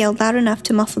 Cindy yelled loud enough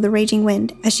to muffle the raging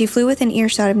wind as she flew within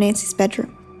earshot of Nancy's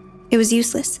bedroom. It was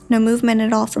useless, no movement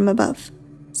at all from above.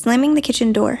 Slamming the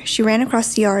kitchen door, she ran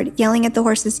across the yard, yelling at the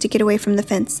horses to get away from the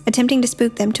fence, attempting to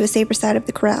spook them to a safer side of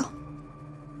the corral.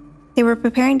 They were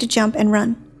preparing to jump and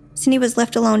run. Cindy was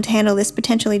left alone to handle this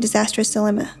potentially disastrous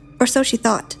dilemma, or so she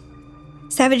thought.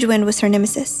 Savage wind was her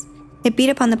nemesis. It beat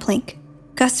upon the plank,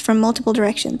 gusts from multiple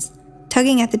directions,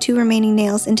 tugging at the 2 remaining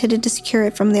nails intended to secure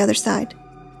it from the other side.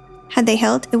 Had they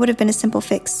held, it would have been a simple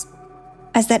fix.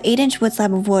 As that 8-inch wood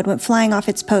slab of wood went flying off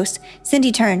its post,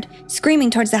 Cindy turned,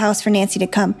 screaming towards the house for Nancy to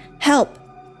come. Help!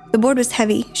 The board was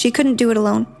heavy. She couldn't do it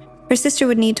alone. Her sister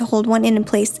would need to hold one end in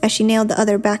place as she nailed the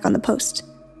other back on the post.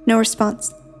 No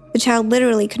response. The child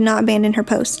literally could not abandon her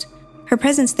post. Her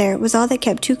presence there was all that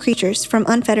kept 2 creatures from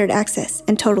unfettered access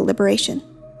and total liberation.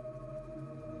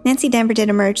 Nancy Denver did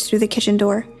emerge through the kitchen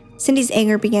door. Cindy's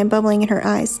anger began bubbling in her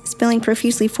eyes, spilling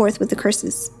profusely forth with the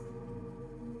curses.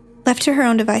 Left to her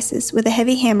own devices, with a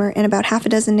heavy hammer and about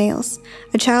 6 nails,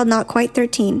 a child not quite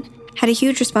 13 had a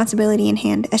huge responsibility in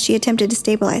hand as she attempted to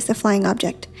stabilize the flying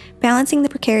object, balancing the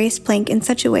precarious plank in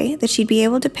such a way that she'd be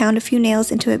able to pound a few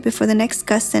nails into it before the next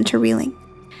gust sent her reeling.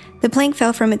 The plank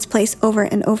fell from its place over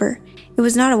and over. It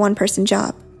was not a one-person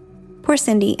job. Poor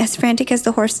Cindy, as frantic as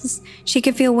the horses, she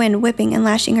could feel wind whipping and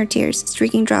lashing her tears,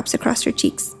 streaking drops across her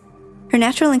cheeks. Her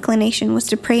natural inclination was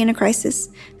to pray in a crisis,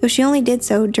 though she only did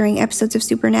so during episodes of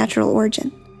supernatural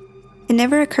origin. It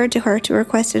never occurred to her to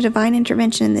request a divine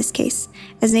intervention in this case,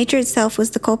 as nature itself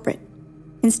was the culprit.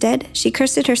 Instead, she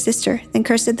cursed her sister, then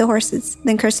cursed the horses,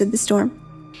 then cursed the storm.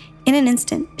 In an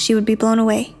instant, she would be blown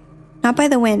away, not by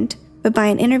the wind, but by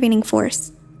an intervening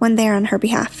force, one there on her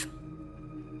behalf.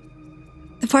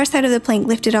 The far side of the plank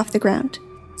lifted off the ground.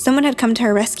 Someone had come to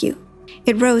her rescue.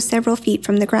 It rose several feet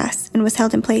from the grass and was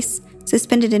held in place,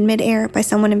 suspended in mid-air by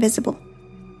someone invisible.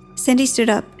 Cindy stood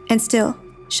up, and still,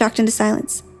 shocked into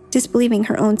silence, disbelieving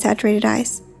her own saturated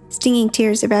eyes, stinging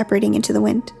tears evaporating into the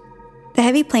wind. The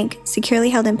heavy plank securely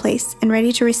held in place and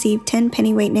ready to receive 10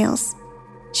 pennyweight nails.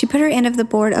 She put her end of the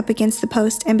board up against the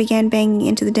post and began banging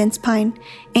into the dense pine,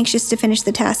 anxious to finish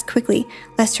the task quickly,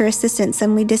 lest her assistant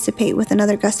suddenly dissipate with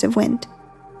another gust of wind.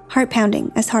 Heart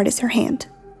pounding as hard as her hand.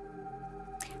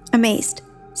 Amazed,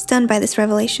 stunned by this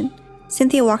revelation,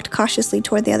 Cynthia walked cautiously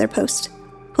toward the other post,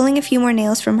 pulling a few more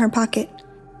nails from her pocket.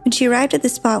 When she arrived at the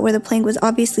spot where the plank was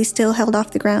obviously still held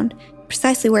off the ground,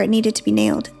 precisely where it needed to be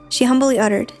nailed, she humbly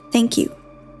uttered, "Thank you,"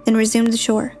 then resumed the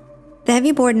chore. The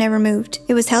heavy board never moved.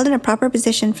 It was held in a proper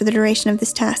position for the duration of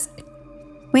this task.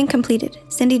 When completed,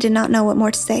 Cindy did not know what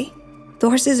more to say. The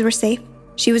horses were safe.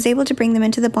 She was able to bring them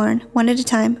into the barn, one at a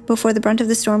time, before the brunt of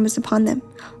the storm was upon them,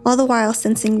 all the while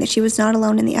sensing that she was not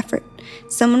alone in the effort.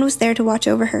 Someone was there to watch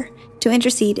over her, to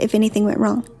intercede if anything went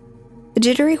wrong. The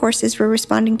jittery horses were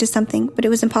responding to something, but it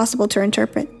was impossible to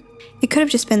interpret. It could have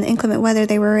just been the inclement weather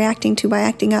they were reacting to by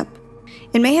acting up.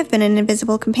 It may have been an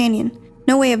invisible companion,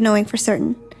 no way of knowing for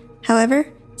certain. However,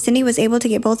 Cindy was able to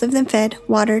get both of them fed,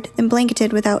 watered, and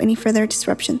blanketed without any further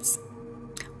disruptions.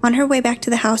 On her way back to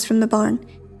the house from the barn,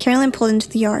 Carolyn pulled into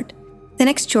the yard. The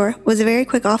next chore was a very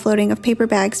quick offloading of paper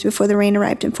bags before the rain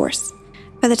arrived in force.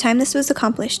 By the time this was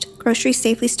accomplished, groceries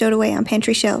safely stowed away on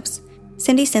pantry shelves,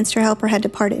 Cindy sensed her helper had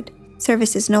departed.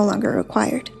 Services no longer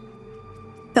required.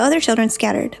 The other children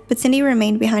scattered, but Cindy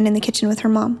remained behind in the kitchen with her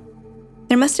mom.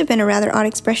 There must have been a rather odd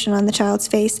expression on the child's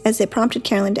face as it prompted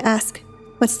Carolyn to ask,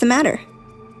 "What's the matter?"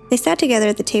 They sat together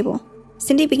at the table.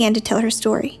 Cindy began to tell her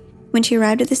story. When she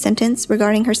arrived at the sentence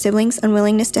regarding her siblings'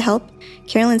 unwillingness to help,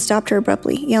 Carolyn stopped her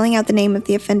abruptly, yelling out the name of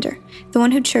the offender, the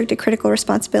one who'd shirked a critical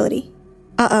responsibility.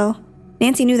 Uh-oh.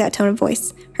 Nancy knew that tone of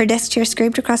voice. Her desk chair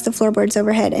scraped across the floorboards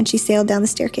overhead and she sailed down the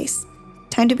staircase.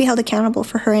 Time to be held accountable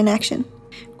for her inaction.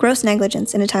 Gross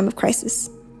negligence in a time of crisis.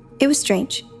 It was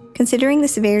strange, considering the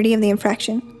severity of the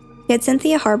infraction, yet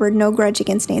Cynthia harbored no grudge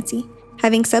against Nancy,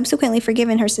 having subsequently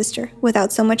forgiven her sister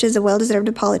without so much as a well-deserved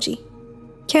apology.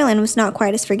 Carolyn was not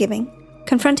quite as forgiving.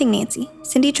 Confronting Nancy,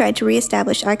 Cindy tried to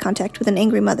re-establish eye contact with an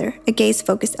angry mother, a gaze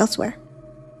focused elsewhere.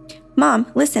 "Mom,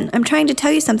 listen, I'm trying to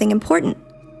tell you something important.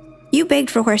 You begged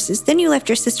for horses, then you left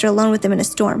your sister alone with them in a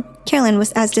storm." Carolyn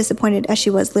was as disappointed as she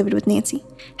was livid with Nancy.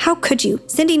 "How could you?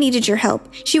 Cindy needed your help.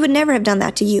 She would never have done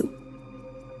that to you."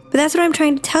 "But that's what I'm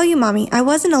trying to tell you, Mommy. I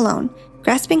wasn't alone."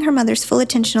 Grasping her mother's full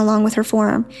attention along with her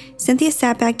forearm, Cynthia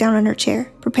sat back down on her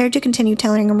chair, prepared to continue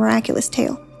telling a miraculous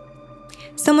tale.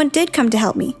 "Someone did come to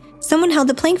help me. Someone held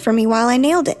the plank for me while I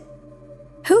nailed it."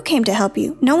 "Who came to help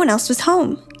you? No one else was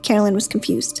home." Carolyn was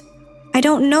confused. "I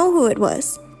don't know who it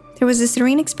was." There was a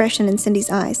serene expression in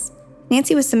Cindy's eyes.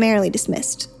 Nancy was summarily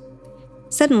dismissed.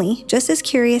 Suddenly, just as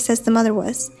curious as the mother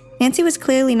was, Nancy was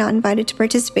clearly not invited to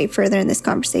participate further in this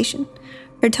conversation.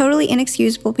 her totally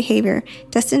inexcusable behavior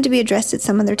destined to be addressed at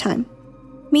some other time.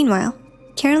 Meanwhile,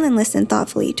 Carolyn listened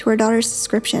thoughtfully to her daughter's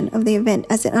description of the event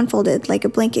as it unfolded like a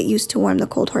blanket used to warm the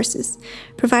cold horses,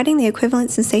 providing the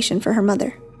equivalent sensation for her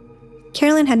mother.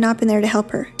 Carolyn had not been there to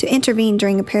help her, to intervene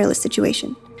during a perilous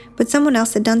situation, but someone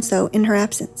else had done so in her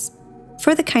absence.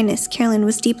 For the kindness, Carolyn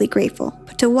was deeply grateful,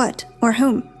 but to what or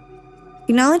whom?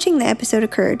 Acknowledging the episode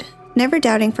occurred, never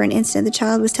doubting for an instant the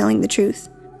child was telling the truth,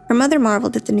 her mother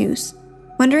marveled at the news,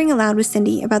 wondering aloud with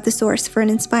Cindy about the source for an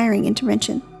inspiring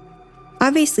intervention.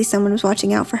 Obviously someone was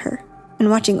watching out for her, and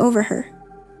watching over her.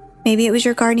 Maybe it was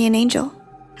your guardian angel.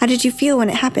 How did you feel when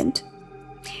it happened?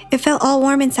 It felt all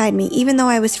warm inside me, even though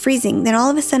I was freezing. Then all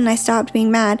of a sudden I stopped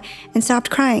being mad and stopped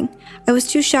crying. I was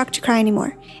too shocked to cry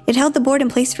anymore. It held the board in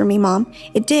place for me, Mom.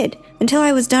 It did, until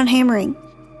I was done hammering.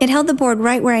 It held the board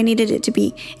right where I needed it to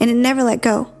be, and it never let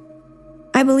go.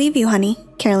 I believe you, honey,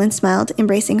 Carolyn smiled,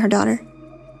 embracing her daughter.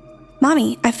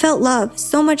 Mommy, I felt love,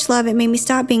 so much love it made me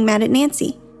stop being mad at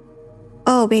Nancy.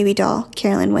 Oh, baby doll,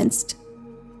 Carolyn winced.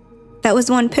 That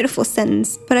was one pitiful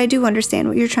sentence, but I do understand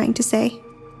what you're trying to say.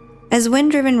 As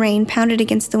wind-driven rain pounded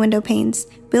against the window panes,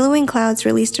 billowing clouds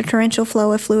released a torrential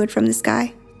flow of fluid from the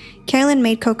sky. Carolyn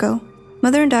made cocoa.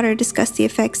 Mother and daughter discussed the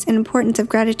effects and importance of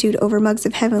gratitude over mugs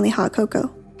of heavenly hot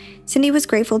cocoa. Cindy was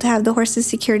grateful to have the horses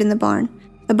secured in the barn.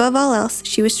 Above all else,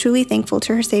 she was truly thankful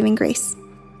to her saving grace.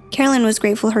 Carolyn was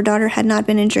grateful her daughter had not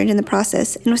been injured in the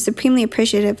process and was supremely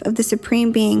appreciative of the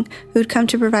supreme being who had come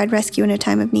to provide rescue in a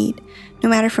time of need. No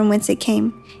matter from whence it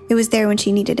came, it was there when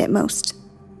she needed it most.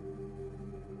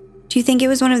 Do you think it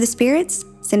was one of the spirits?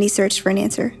 Cindy searched for an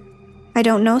answer. I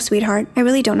don't know, sweetheart. I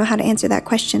really don't know how to answer that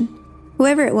question.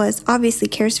 Whoever it was obviously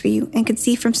cares for you and could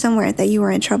see from somewhere that you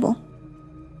were in trouble.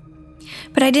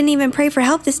 But I didn't even pray for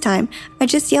help this time. I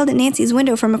just yelled at Nancy's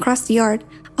window from across the yard.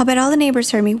 I'll bet all the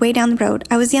neighbors heard me way down the road.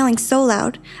 I was yelling so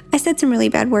loud. I said some really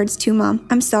bad words too, Mom.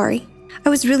 I'm sorry. I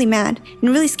was really mad and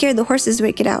really scared the horses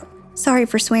would get out. Sorry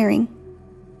for swearing.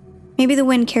 Maybe the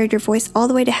wind carried your voice all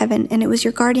the way to heaven and it was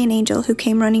your guardian angel who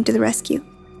came running to the rescue.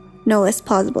 No less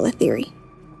plausible a theory.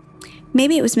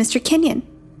 Maybe it was Mr. Kenyon.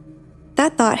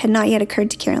 That thought had not yet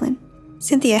occurred to Carolyn.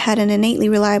 Cynthia had an innately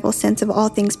reliable sense of all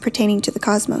things pertaining to the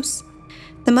cosmos.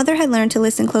 The mother had learned to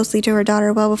listen closely to her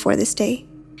daughter well before this day.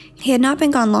 He had not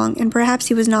been gone long, and perhaps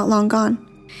he was not long gone.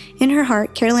 In her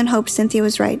heart, Carolyn hoped Cynthia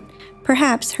was right.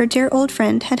 Perhaps her dear old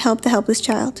friend had helped the helpless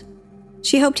child.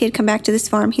 She hoped he had come back to this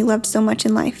farm he loved so much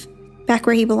in life, back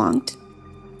where he belonged.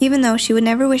 Even though she would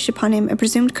never wish upon him a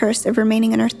presumed curse of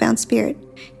remaining an earthbound spirit,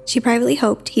 she privately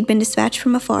hoped he'd been dispatched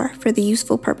from afar for the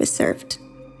useful purpose served.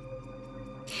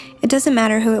 It doesn't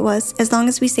matter who it was, as long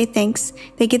as we say thanks,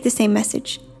 they get the same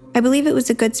message. I believe it was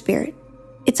a good spirit.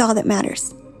 It's all that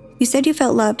matters. You said you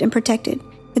felt loved and protected.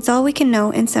 It's all we can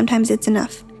know, and sometimes it's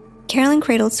enough. Carolyn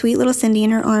cradled sweet little Cindy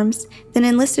in her arms, then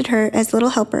enlisted her as little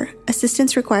helper,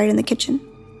 assistance required in the kitchen.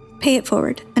 Pay it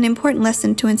forward, an important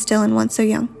lesson to instill in one so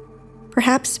young.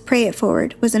 Perhaps pray it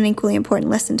forward was an equally important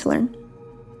lesson to learn.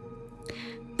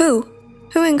 Boo!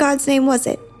 Who in God's name was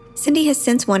it? Cindy has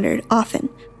since wondered, often,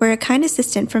 where a kind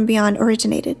assistant from beyond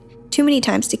originated, too many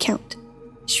times to count.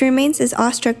 She remains as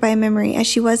awestruck by a memory as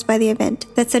she was by the event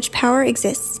that such power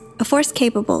exists, a force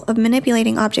capable of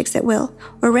manipulating objects at will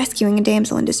or rescuing a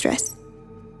damsel in distress.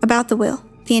 About the will,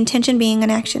 the intention being an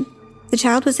action, the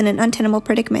child was in an untenable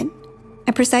predicament.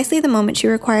 At precisely the moment she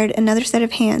required another set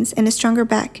of hands and a stronger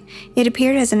back, it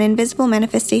appeared as an invisible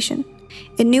manifestation.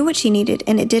 It knew what she needed,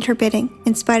 and it did her bidding,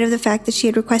 in spite of the fact that she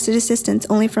had requested assistance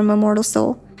only from a mortal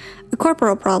soul, a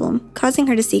corporal problem, causing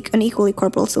her to seek an equally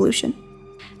corporal solution.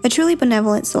 A truly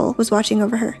benevolent soul was watching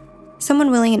over her,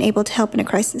 someone willing and able to help in a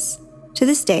crisis. To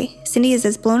this day, Cindy is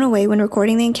as blown away when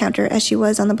recording the encounter as she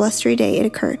was on the blustery day it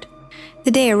occurred. The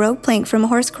day a rogue plank from a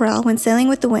horse corral went sailing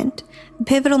with the wind, a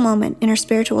pivotal moment in her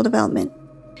spiritual development.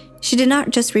 She did not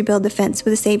just rebuild the fence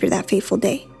with a savior that fateful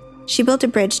day. She built a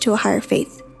bridge to a higher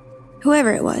faith.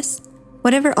 Whoever it was,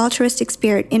 whatever altruistic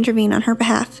spirit intervened on her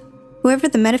behalf, whoever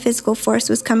the metaphysical force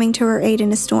was coming to her aid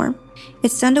in a storm,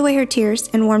 it stunned away her tears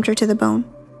and warmed her to the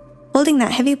bone. Holding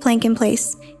that heavy plank in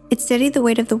place, it steadied the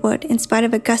weight of the wood in spite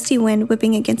of a gusty wind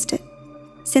whipping against it.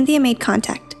 Cynthia made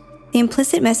contact, the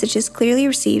implicit messages clearly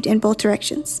received in both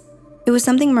directions. It was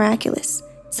something miraculous.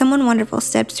 Someone wonderful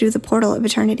stepped through the portal of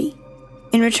eternity.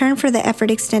 In return for the effort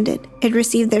extended, it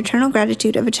received the eternal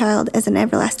gratitude of a child as an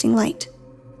everlasting light.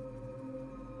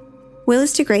 Will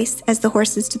is to grace as the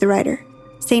horse is to the rider.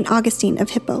 St. Augustine of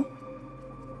Hippo.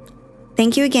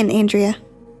 Thank you again, Andrea.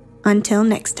 Until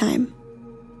next time.